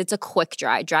 too, is it's a quick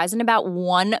dry. Dries in about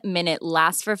 1 minute,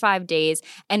 lasts for 5 days,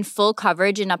 and full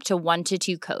coverage in up to 1 to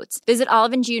 2 coats. Visit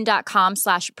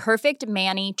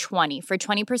oliveandjune.com/perfectmani20 for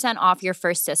 20% off your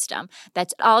first system.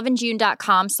 That's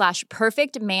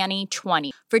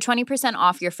oliveandjune.com/perfectmani20 for 20%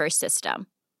 off your first system.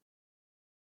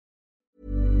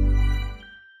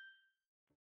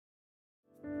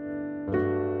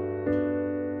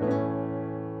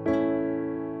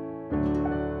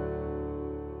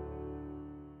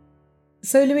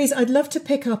 So, Louise, I'd love to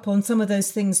pick up on some of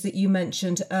those things that you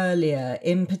mentioned earlier.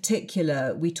 In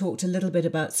particular, we talked a little bit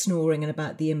about snoring and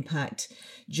about the impact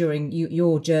during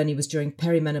your journey was during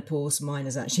perimenopause. Mine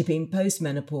has actually been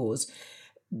postmenopause.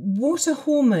 What are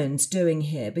hormones doing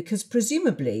here? Because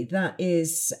presumably that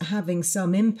is having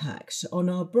some impact on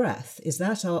our breath. Is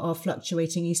that our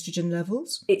fluctuating estrogen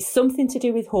levels? It's something to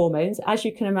do with hormones. As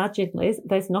you can imagine, Liz,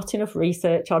 there's not enough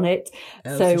research on it.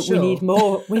 So sure. we need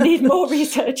more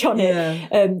research on it.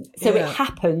 It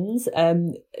happens.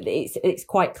 It's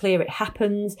quite clear it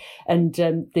happens. And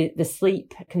the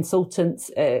sleep consultants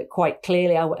quite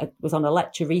clearly, I was on a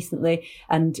lecture recently,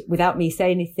 and without me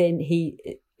saying anything,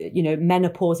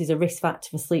 menopause is a risk factor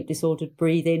for sleep disordered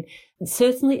breathing. And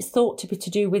certainly it's thought to be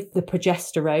to do with the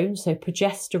progesterone. So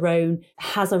progesterone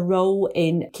has a role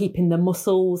in keeping the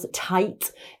muscles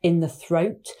tight in the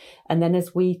throat. And then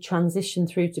as we transition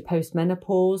through to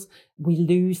postmenopause, we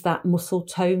lose that muscle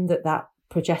tone that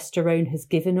progesterone has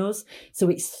given us. So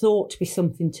it's thought to be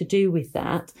something to do with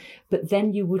that. But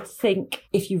then you would think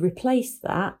if you replace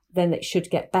that, then it should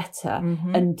get better.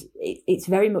 Mm-hmm. And it's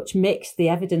very much mixed, the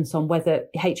evidence on whether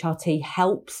HRT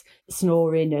helps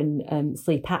snoring and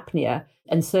sleep apnea.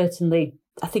 And certainly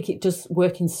I think it does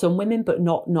work in some women, but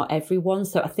not everyone.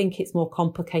 So I think it's more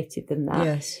complicated than that.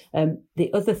 Yes.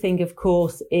 The other thing, of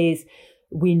course, is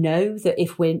we know that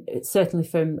if we're certainly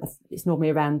it's normally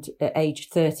around age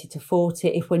 30 to 40,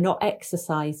 if we're not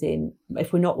exercising,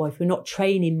 if we're not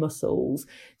training muscles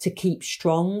to keep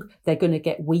strong, they're going to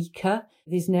get weaker.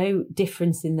 There's no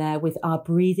difference in there with our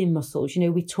breathing muscles.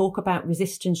 We talk about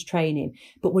resistance training,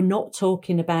 but we're not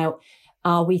talking about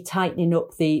Are we tightening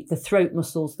up the throat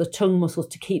muscles, the tongue muscles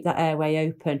to keep that airway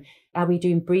open? Are we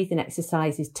doing breathing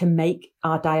exercises to make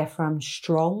our diaphragm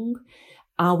strong?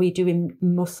 Are we doing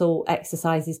muscle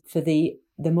exercises for the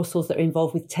muscles that are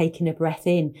involved with taking a breath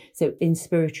in? So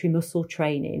inspiratory muscle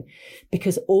training,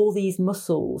 because all these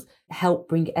muscles help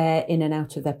bring air in and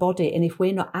out of their body. And if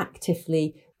we're not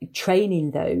actively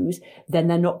training those, then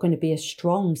they're not going to be as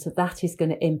strong. So that is going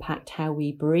to impact how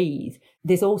we breathe.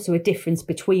 There's also a difference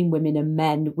between women and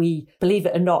men. We, believe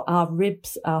it or not, our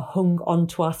ribs are hung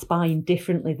onto our spine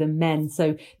differently than men.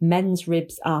 So men's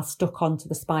ribs are stuck onto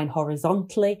the spine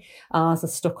horizontally. Ours are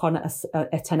stuck on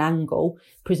at an angle,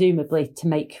 presumably to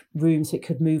make room so it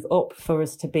could move up for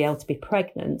us to be able to be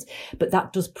pregnant. But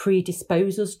that does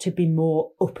predispose us to be more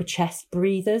upper chest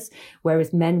breathers,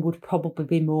 whereas men would probably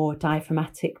be more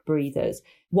diaphragmatic breathers.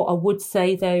 What I would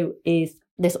say, though, is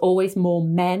there's always more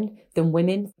men than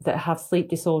women that have sleep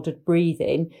disordered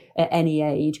breathing at any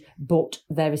age, but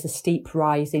there is a steep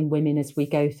rise in women as we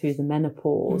go through the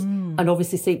menopause. And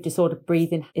obviously sleep disordered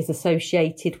breathing is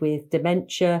associated with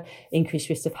dementia, increased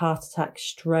risk of heart attack,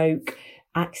 stroke,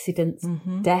 accidents,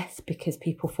 death, because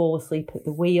people fall asleep at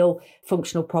the wheel,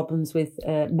 functional problems with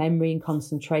memory and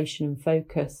concentration and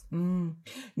focus.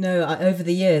 No, over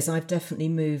the years, I've definitely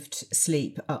moved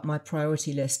sleep up my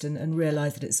priority list and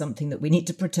realised that it's something that we need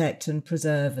to protect and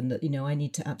preserve, and that, I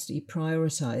need to absolutely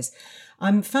prioritise.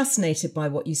 I'm fascinated by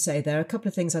what you say there. A couple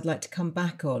of things I'd like to come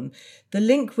back on. The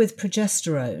link with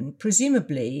progesterone,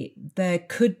 presumably there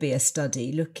could be a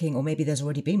study looking, or maybe there's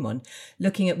already been one,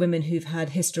 looking at women who've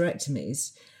had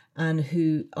hysterectomies and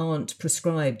who aren't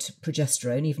prescribed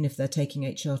progesterone, even if they're taking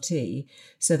HRT.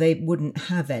 So they wouldn't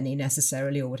have any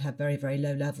necessarily, or would have very, very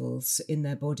low levels in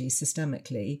their body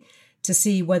systemically, to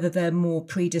see whether they're more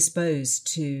predisposed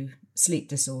to sleep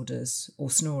disorders or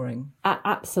snoring.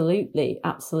 Absolutely.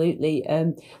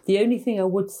 The only thing I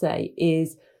would say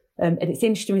is, and it's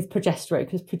interesting with progesterone,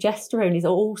 because progesterone is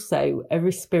also a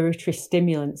respiratory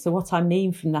stimulant. So what I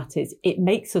mean from that is it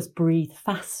makes us breathe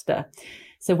faster.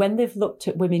 So when they've looked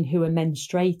at women who are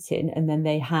menstruating and then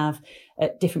they have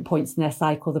at different points in their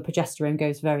cycle, the progesterone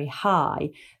goes very high,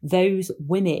 those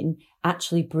women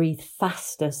actually breathe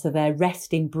faster. So their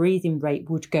resting breathing rate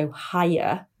would go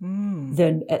higher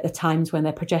than at the times when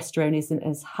their progesterone isn't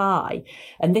as high.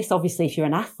 And this, obviously, if you're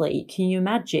an athlete, can you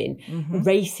imagine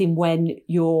racing when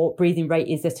your breathing rate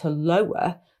is at a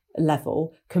lower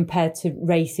level compared to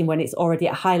racing when it's already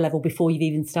at a high level before you've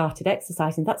even started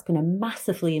exercising? That's going to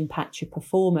massively impact your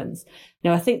performance.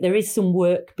 Now, I think there is some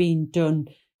work being done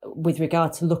with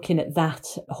regard to looking at that,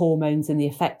 hormones and the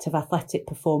effect of athletic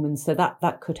performance. So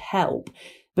that could help.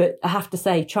 But I have to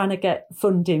say, trying to get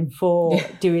funding for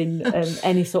doing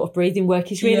any sort of breathing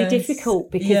work is really difficult,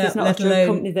 because there's not a drug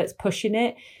company that's pushing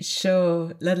it.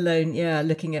 Sure, let alone,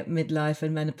 looking at midlife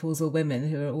and menopausal women,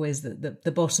 who are always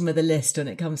the bottom of the list when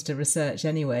it comes to research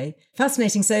anyway.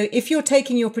 Fascinating. So if you're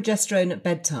taking your progesterone at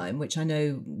bedtime, which I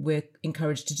know we're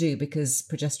encouraged to do because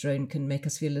progesterone can make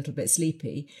us feel a little bit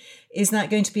sleepy, is that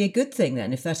going to be a good thing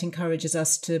then, if that encourages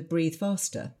us to breathe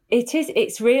faster? It is.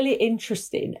 It's really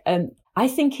interesting. I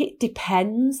think it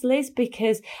depends, Liz,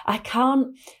 because I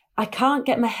can't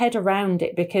get my head around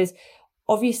it, because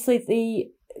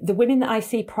obviously the women that I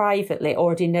see privately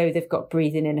already know they've got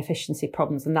breathing inefficiency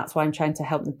problems, and that's why I'm trying to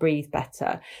help them breathe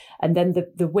better. And then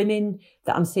the women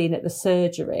that I'm seeing at the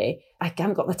surgery, I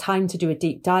haven't got the time to do a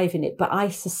deep dive in it, but I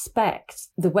suspect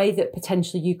the way that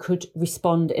potentially you could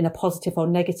respond in a positive or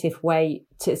negative way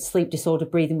to sleep disorder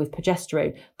breathing with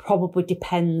progesterone probably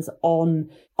depends on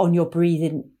your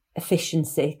breathing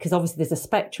efficiency, because obviously there's a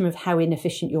spectrum of how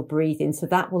inefficient you're breathing, so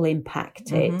that will impact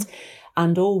it.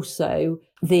 And also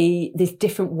there's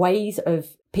different ways of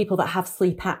people that have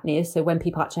sleep apnea. So when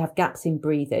people actually have gaps in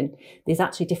breathing, there's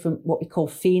actually different, what we call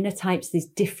phenotypes. There's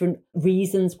different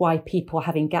reasons why people are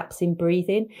having gaps in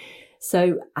breathing.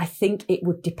 So I think it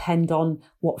would depend on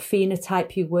what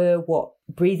phenotype you were, what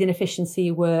breathing efficiency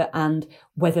you were, and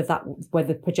whether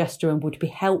progesterone would be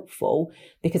helpful,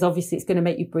 because obviously it's going to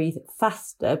make you breathe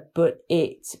faster, but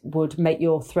it would make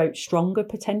your throat stronger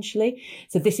potentially.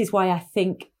 So this is why I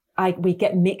think we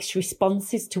get mixed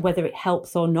responses to whether it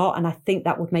helps or not. And I think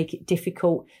that would make it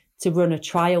difficult to run a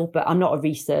trial, but I'm not a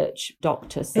research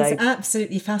doctor. So it's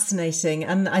absolutely fascinating.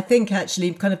 And I think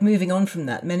actually kind of moving on from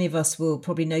that, many of us will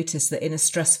probably notice that in a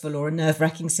stressful or a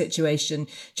nerve-wracking situation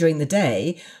during the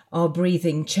day, our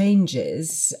breathing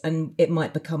changes and it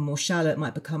might become more shallow, it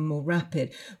might become more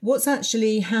rapid. What's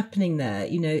actually happening there?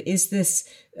 Is this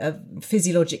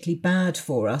physiologically bad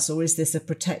for us, or is this a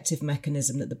protective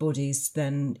mechanism that the body's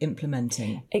then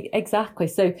implementing? Exactly.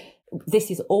 So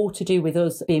this is all to do with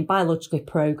us being biologically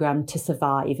programmed to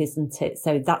survive, isn't it?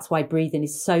 So that's why breathing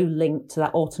is so linked to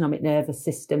that autonomic nervous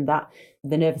system, that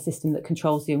the nervous system that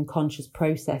controls the unconscious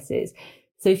processes.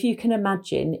 So if you can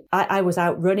imagine, I was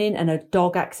out running and a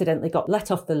dog accidentally got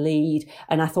let off the lead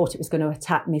and I thought it was going to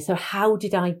attack me. So how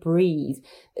did I breathe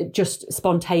just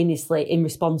spontaneously in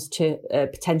response to a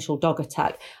potential dog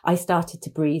attack? I started to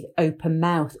breathe open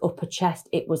mouth, upper chest.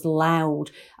 It was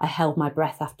loud. I held my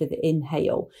breath after the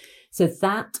inhale. So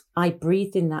that I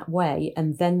breathed in that way,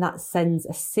 and then that sends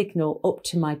a signal up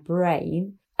to my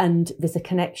brain. And there's a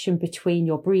connection between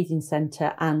your breathing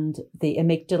center and the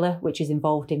amygdala, which is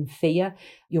involved in fear.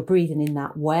 You're breathing in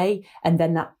that way. And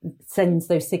then that sends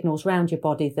those signals around your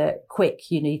body that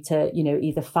quick, you need to,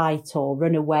 either fight or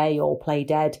run away or play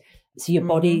dead. So your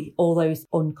body, all those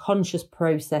unconscious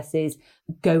processes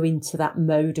go into that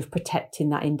mode of protecting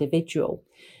that individual.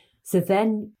 So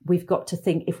then we've got to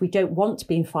think, if we don't want to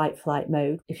be in fight flight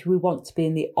mode, if we want to be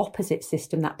in the opposite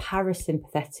system, that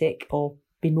parasympathetic, or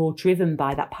be more driven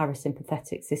by that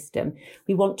parasympathetic system,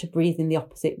 we want to breathe in the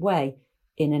opposite way,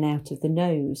 in and out of the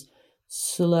nose,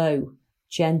 slow,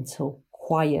 gentle,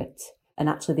 quiet, and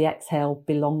actually the exhale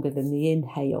be longer than the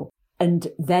inhale. And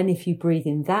then if you breathe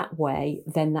in that way,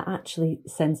 then that actually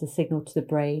sends a signal to the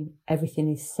brain, everything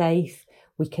is safe,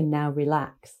 we can now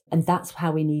relax. And that's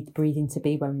how we need breathing to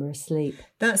be when we're asleep.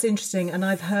 That's interesting. And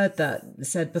I've heard that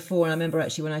said before. And I remember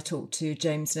actually when I talked to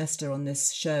James Nestor on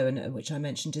this show, and which I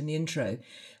mentioned in the intro,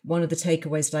 one of the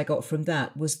takeaways that I got from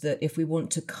that was that if we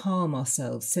want to calm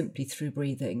ourselves simply through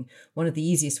breathing, one of the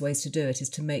easiest ways to do it is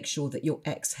to make sure that your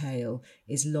exhale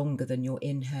is longer than your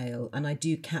inhale. And I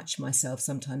do catch myself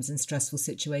sometimes in stressful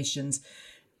situations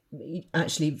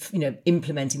actually,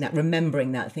 implementing that,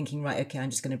 remembering that, thinking, right, okay, I'm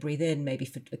just going to breathe in maybe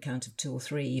for a count of 2 or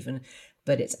 3 even,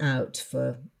 but it's out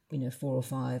for 4 or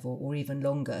 5 or even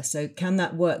longer. So can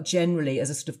that work generally as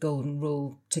a sort of golden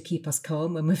rule to keep us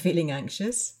calm when we're feeling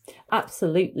anxious?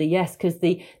 Absolutely, yes, because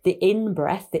the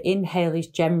in-breath, the inhale is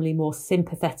generally more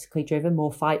sympathetically driven,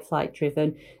 more fight-flight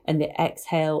driven, and the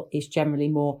exhale is generally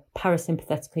more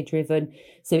parasympathetically driven.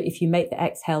 So if you make the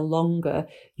exhale longer,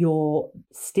 you're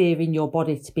steering your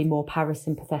body to be more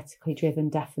parasympathetically driven,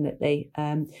 definitely.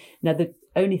 Now, the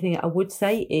only thing I would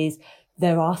say is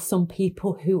there are some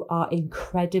people who are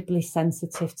incredibly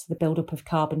sensitive to the buildup of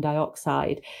carbon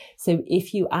dioxide. So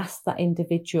if you ask that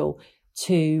individual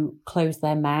to close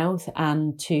their mouth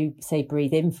and to, say,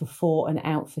 breathe in for 4 and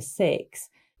out for 6,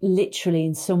 literally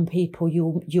in some people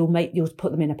you'll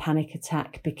put them in a panic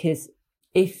attack, because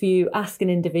if you ask an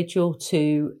individual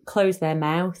to close their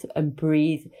mouth and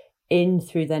breathe in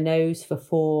through their nose for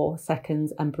 4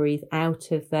 seconds and breathe out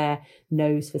of their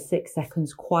nose for 6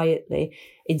 seconds quietly,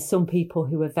 in some people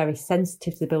who are very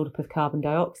sensitive to the buildup of carbon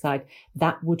dioxide,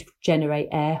 that would generate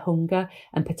air hunger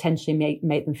and potentially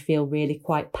make them feel really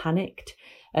quite panicked.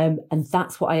 And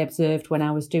that's what I observed when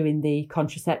I was doing the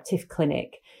contraceptive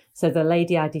clinic. So the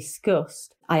lady I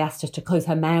discussed, I asked her to close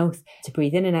her mouth, to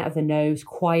breathe in and out of the nose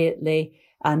quietly,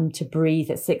 and to breathe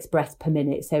at 6 breaths per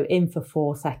minute. So in for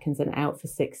 4 seconds and out for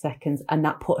 6 seconds. And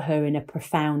that put her in a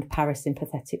profound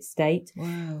parasympathetic state.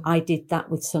 Wow. I did that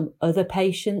with some other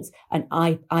patients, and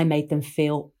I made them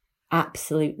feel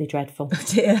absolutely dreadful. Oh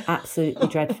dear. Absolutely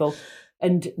dreadful.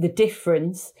 And the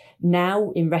difference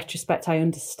now, in retrospect, I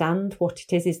understand what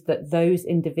it is that those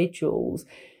individuals,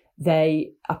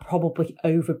 they are probably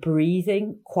over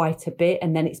breathing quite a bit,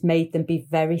 and then it's made them be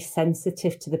very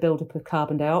sensitive to the buildup of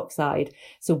carbon dioxide.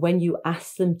 So when you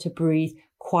ask them to breathe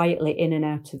quietly in and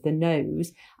out of the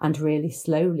nose and really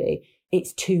slowly,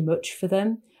 it's too much for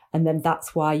them. And then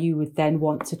that's why you would then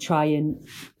want to try and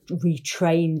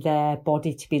retrain their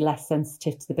body to be less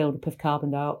sensitive to the buildup of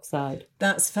carbon dioxide.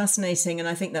 That's fascinating. And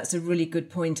I think that's a really good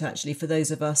point, actually, for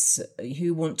those of us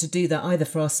who want to do that either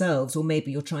for ourselves, or maybe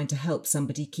you're trying to help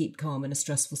somebody keep calm in a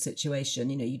stressful situation.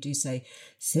 You do say,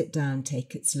 sit down,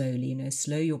 take it slowly,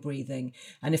 slow your breathing.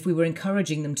 And if we were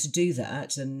encouraging them to do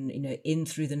that and, in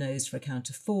through the nose for a count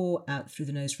of 4, out through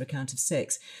the nose for a count of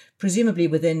 6, presumably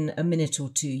within a minute or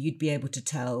 2, you'd be able to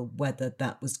tell whether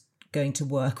that was going to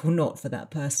work or not for that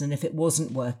person. And if it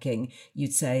wasn't working,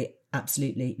 you'd say,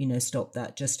 absolutely, stop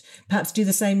that. Just perhaps do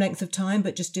the same length of time,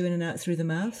 but just do in and out through the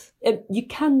mouth. You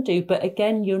can do, but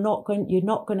again, you're not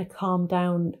going to calm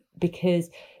down, because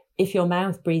if you're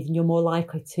mouth breathing, you're more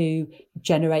likely to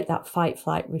generate that fight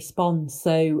flight response.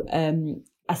 So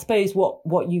I suppose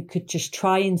what you could just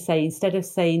try and say, instead of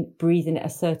saying breathing at a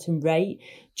certain rate,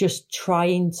 just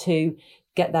trying to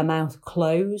get their mouth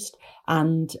closed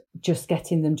and just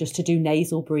getting them just to do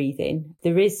nasal breathing.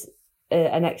 There is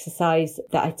an exercise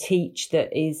that I teach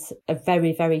that is a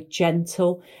very, very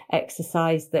gentle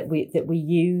exercise that we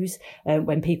use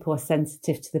when people are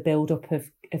sensitive to the buildup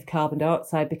of carbon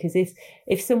dioxide. Because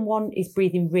if someone is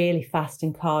breathing really fast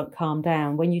and can't calm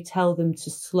down, when you tell them to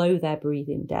slow their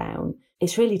breathing down,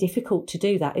 it's really difficult to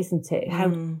do that, isn't it?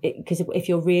 Because if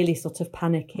you're really sort of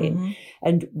panicking,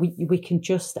 and we can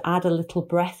just add a little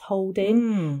breath hold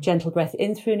in, gentle breath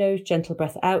in through nose, gentle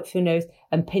breath out through nose,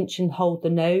 and pinch and hold the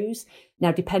nose.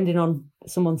 Now, depending on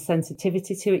someone's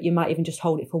sensitivity to it, you might even just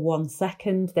hold it for 1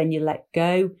 second, then you let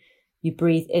go. You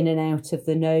breathe in and out of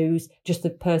the nose, just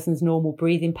the person's normal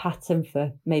breathing pattern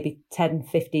for maybe 10,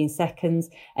 15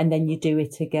 seconds. And then you do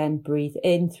it again. Breathe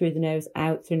in through the nose,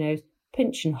 out through the nose,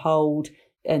 pinch and hold.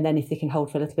 And then if they can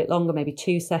hold for a little bit longer, maybe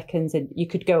 2 seconds. And you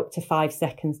could go up to 5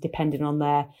 seconds depending on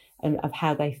of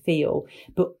how they feel.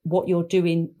 But what you're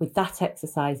doing with that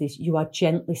exercise is you are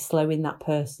gently slowing that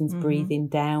person's breathing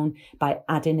down by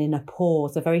adding in a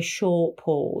pause, a very short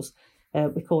pause.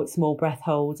 We call it small breath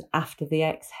holds after the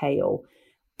exhale,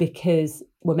 because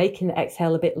we're making the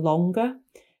exhale a bit longer,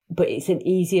 but it's an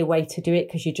easier way to do it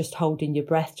because you're just holding your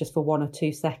breath just for 1 or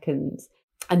 2 seconds.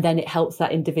 And then it helps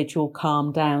that individual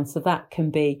calm down. So that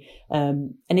can be,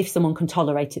 and if someone can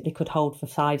tolerate it, they could hold for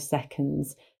 5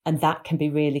 seconds. And that can be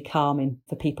really calming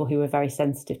for people who are very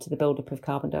sensitive to the buildup of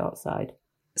carbon dioxide.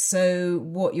 So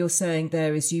what you're saying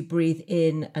there is you breathe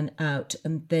in and out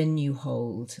and then you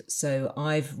hold. So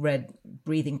I've read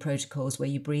breathing protocols where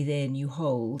you breathe in, you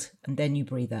hold, and then you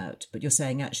breathe out. But you're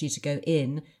saying actually to go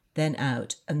in, then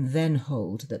out, and then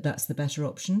hold, that's the better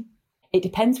option? It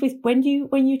depends with when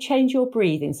you change your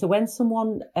breathing. So when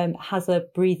someone has a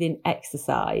breathing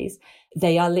exercise,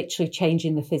 they are literally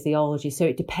changing the physiology. So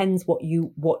it depends what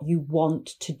you want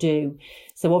to do.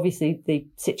 So obviously the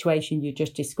situation you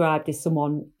just described is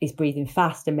someone is breathing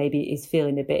fast and maybe is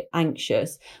feeling a bit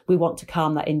anxious. We want to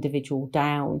calm that individual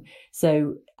down.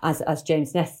 So as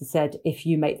James Nestor said, if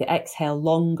you make the exhale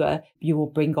longer, you will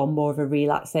bring on more of a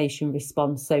relaxation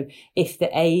response. So if the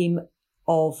aim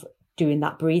of doing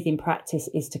that breathing practice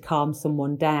is to calm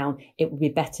someone down, it would be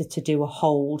better to do a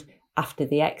hold after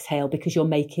the exhale, because you're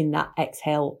making that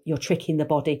exhale, you're tricking the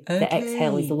body. Okay. The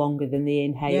exhale is longer than the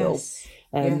inhale.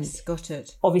 Yes, got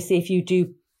it. Obviously, if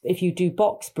you do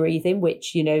box breathing,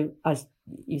 which, as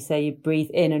you say, you breathe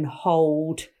in and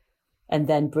hold and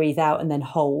then breathe out and then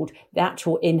hold, the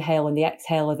actual inhale and the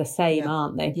exhale are the same,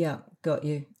 aren't they? Yeah, got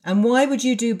you. And why would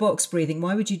you do box breathing?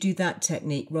 Why would you do that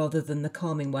technique rather than the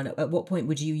calming one? At what point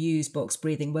would you use box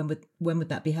breathing? When would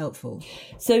that be helpful?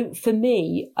 So for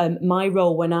me, my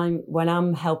role when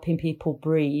I'm helping people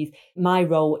breathe, my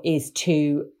role is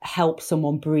to help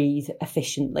someone breathe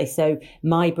efficiently. So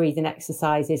my breathing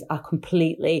exercises are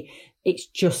it's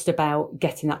just about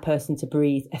getting that person to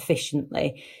breathe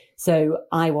efficiently. So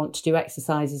I want to do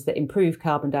exercises that improve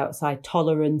carbon dioxide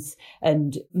tolerance,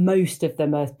 and most of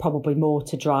them are probably more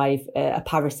to drive a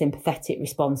parasympathetic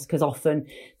response, because often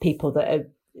people that are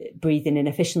breathing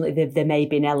inefficiently, there may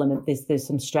be an element, there's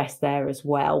some stress there as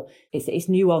well. It's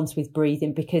nuance with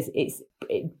breathing, because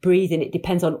breathing, it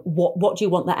depends on what do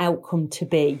you want the outcome to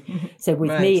be. So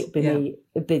with me,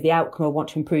 it'd be the outcome, I want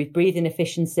to improve breathing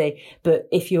efficiency. But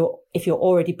if you're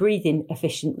already breathing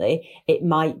efficiently, it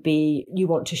might be you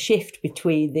want to shift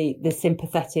between the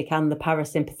sympathetic and the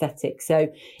parasympathetic.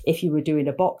 So if you were doing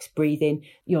a box breathing,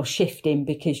 you're shifting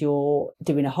because you're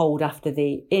doing a hold after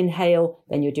the inhale,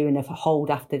 then you're doing a hold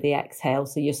after the exhale.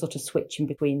 So you're sort of switching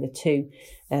between the two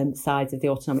sides of the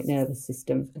autonomic nervous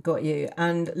system. Got you.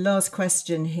 And last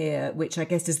question here, which I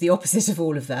guess is the opposite of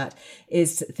all of that,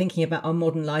 is thinking about our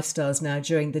modern lifestyles now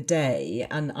during the day.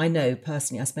 And I know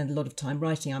personally, I spend a lot of time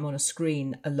writing. I'm on a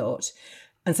screen a lot.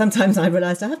 And sometimes I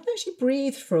realised I haven't actually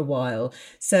breathed for a while.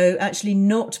 So actually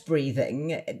not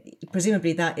breathing,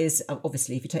 presumably that is,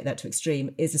 obviously if you take that to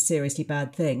extreme, is a seriously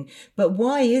bad thing. But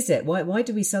why is it? Why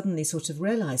do we suddenly sort of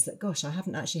realise that, gosh, I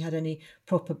haven't actually had any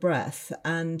proper breath?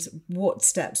 And what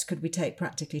steps could we take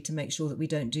practically to make sure that we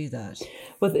don't do that?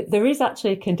 Well, there is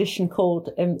actually a condition called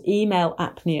email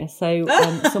apnea. So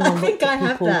someone I think I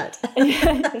have that.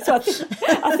 So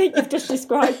I think you've just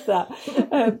described that.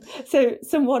 So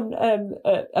someone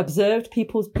observed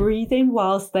people's breathing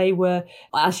whilst they were,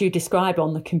 as you described,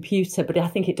 on the computer, but I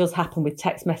think it does happen with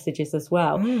text messages as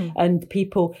well. And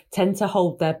people tend to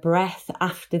hold their breath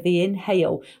after the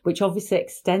inhale, which obviously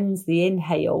extends the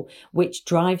inhale, which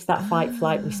drives that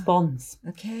fight-flight response.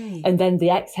 Okay. And then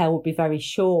the exhale will be very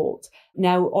short.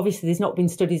 Now, obviously, there's not been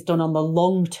studies done on the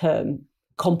long-term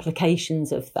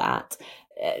complications of that.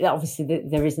 Obviously,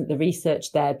 there isn't the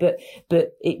research there, but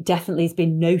it definitely has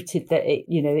been noted that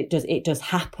it does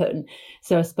happen.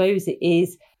 So I suppose it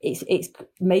is it's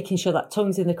making sure that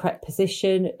tongue's in the correct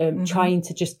position, trying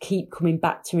to just keep coming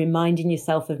back to reminding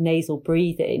yourself of nasal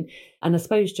breathing. And I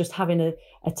suppose just having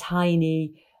a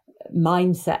tiny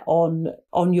mindset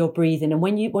on your breathing. And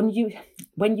when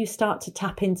you start to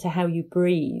tap into how you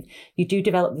breathe, you do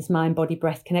develop this mind-body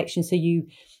breath connection. So you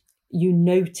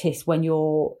notice when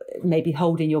you're maybe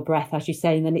holding your breath, as you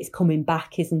say, and then it's coming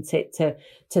back, isn't it?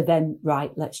 To then,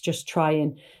 right, let's just try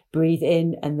and breathe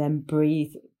in and then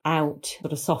breathe out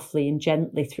sort of softly and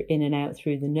gently in and out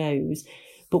through the nose.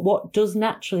 But what does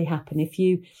naturally happen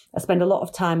I spend a lot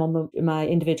of time on my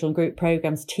individual and group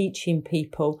programs teaching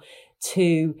people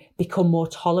to become more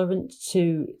tolerant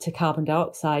to carbon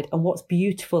dioxide. And what's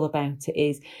beautiful about it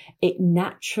is it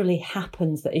naturally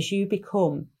happens that as you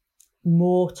become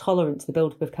more tolerant to the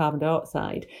buildup of carbon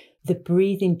dioxide, the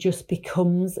breathing just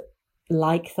becomes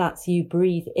like that. So you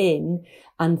breathe in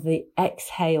and the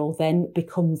exhale then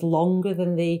becomes longer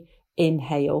than the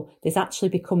inhale. There's actually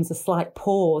becomes a slight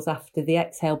pause after the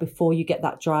exhale before you get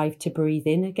that drive to breathe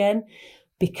in again,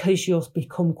 because you'll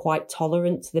become quite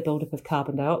tolerant to the buildup of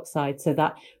carbon dioxide. So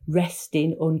that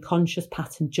resting unconscious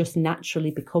pattern just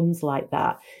naturally becomes like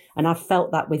that. And I've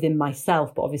felt that within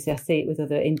myself, but obviously I see it with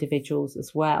other individuals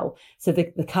as well. So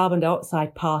the carbon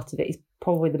dioxide part of it is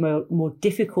probably the more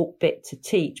difficult bit to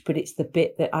teach, but it's the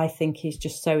bit that I think is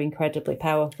just so incredibly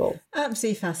powerful.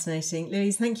 Absolutely fascinating.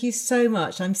 Louise, thank you so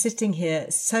much. I'm sitting here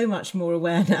so much more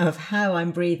aware now of how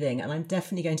I'm breathing, and I'm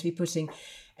definitely going to be putting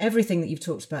everything that you've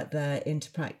talked about there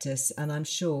into practice, and I'm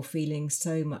sure feeling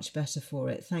so much better for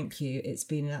it. Thank you. It's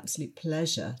been an absolute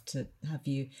pleasure to have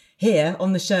you here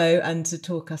on the show and to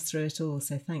talk us through it all.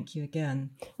 So thank you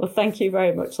again. Well, thank you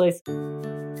very much, Liz.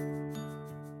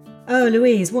 Oh,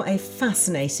 Louise, what a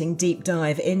fascinating deep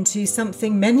dive into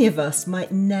something many of us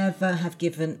might never have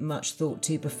given much thought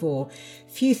to before.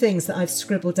 Few things that I've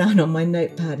scribbled down on my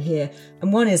notepad here.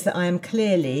 And one is that I am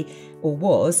clearly, or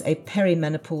was, a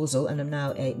perimenopausal and am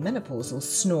now a menopausal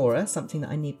snorer, something that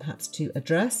I need perhaps to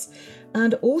address.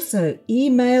 And also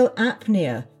email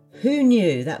apnea. Who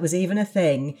knew that was even a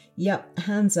thing? Yep,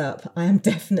 hands up. I am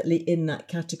definitely in that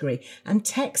category. And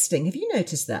texting. Have you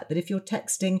noticed that if you're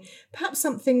texting perhaps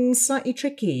something slightly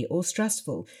tricky or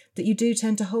stressful, that you do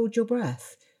tend to hold your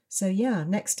breath? So yeah,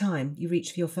 next time you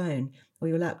reach for your phone or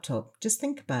your laptop, just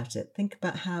think about it. Think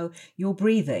about how your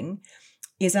breathing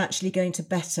is actually going to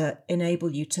better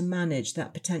enable you to manage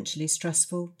that potentially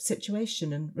stressful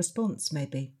situation and response,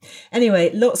 maybe. Anyway,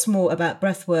 lots more about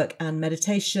breathwork and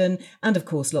meditation, and of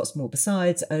course lots more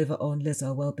besides, over on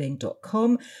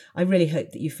lizarwellbeing.com. I really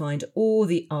hope that you find all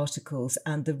the articles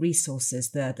and the resources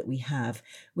there that we have,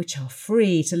 which are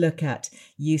free to look at,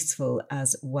 useful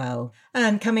as well.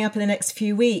 And coming up in the next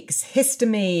few weeks,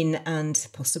 histamine and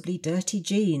possibly dirty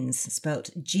genes, spelt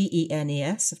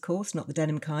Genes, of course, not the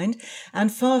denim kind,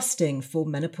 and fasting for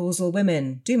menopausal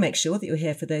women. Do make sure that you're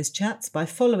here for those chats by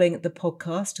following the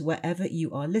podcast wherever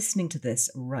you are listening to this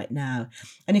right now.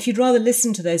 And if you'd rather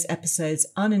listen to those episodes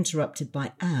uninterrupted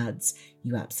by ads,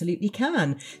 you absolutely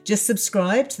can. Just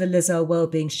subscribe to the Liz Earle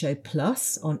Wellbeing Show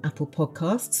Plus on Apple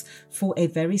Podcasts for a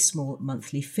very small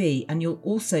monthly fee, and you'll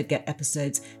also get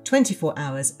episodes 24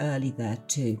 hours early there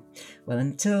too. Well,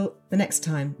 until the next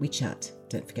time we chat,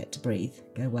 don't forget to breathe.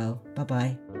 Go well.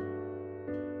 Bye-bye.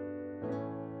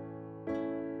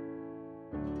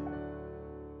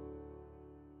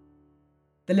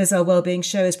 The Liz Earle Wellbeing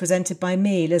Show is presented by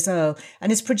me, Liz Earle,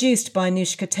 and is produced by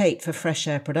Anushka Tate for Fresh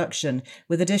Air Production,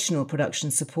 with additional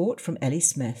production support from Ellie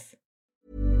Smith.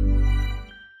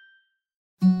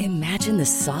 Imagine the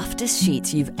softest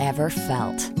sheets you've ever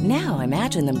felt. Now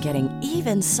imagine them getting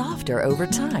even softer over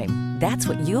time. That's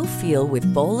what you'll feel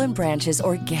with Boll & Branch's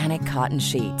organic cotton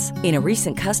sheets. In a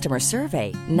recent customer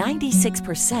survey,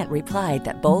 96% replied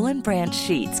that Boll & Branch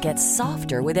sheets get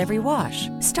softer with every wash.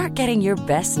 Start getting your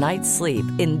best night's sleep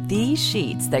in these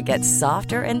sheets that get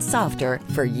softer and softer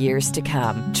for years to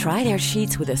come. Try their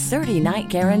sheets with a 30-night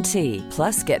guarantee.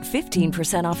 Plus, get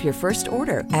 15% off your first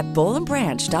order at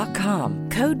bollandbranch.com.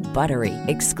 Code BUTTERY.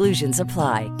 Exclusions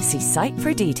apply. See site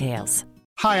for details.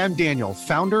 Hi, I'm Daniel,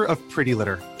 founder of Pretty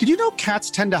Litter. Did you know cats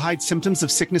tend to hide symptoms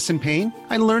of sickness and pain?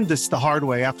 I learned this the hard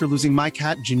way after losing my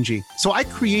cat, Gingy. So I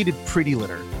created Pretty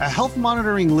Litter, a health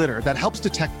monitoring litter that helps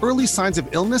detect early signs of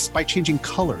illness by changing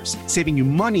colors, saving you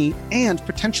money and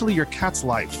potentially your cat's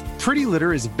life. Pretty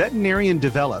Litter is veterinarian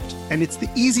developed, and it's the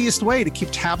easiest way to keep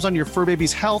tabs on your fur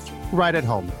baby's health right at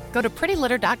home. Go to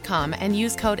prettylitter.com and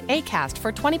use code ACAST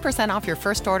for 20% off your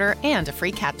first order and a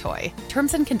free cat toy.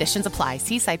 Terms and conditions apply.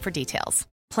 See site for details.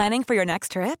 Planning for your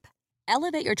next trip?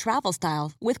 Elevate your travel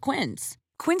style with Quince.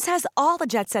 Quince has all the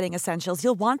jet-setting essentials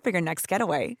you'll want for your next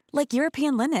getaway, like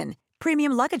European linen,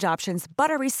 premium luggage options,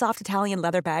 buttery soft Italian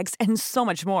leather bags, and so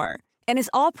much more. And is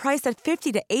all priced at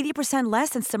 50 to 80% less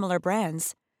than similar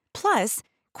brands. Plus,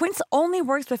 Quince only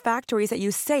works with factories that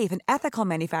use safe and ethical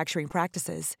manufacturing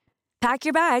practices. Pack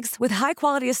your bags with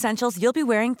high-quality essentials you'll be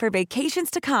wearing for vacations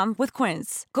to come with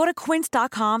Quince. Go to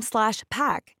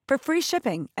quince.com/pack for free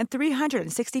shipping and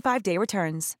 365-day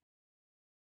returns.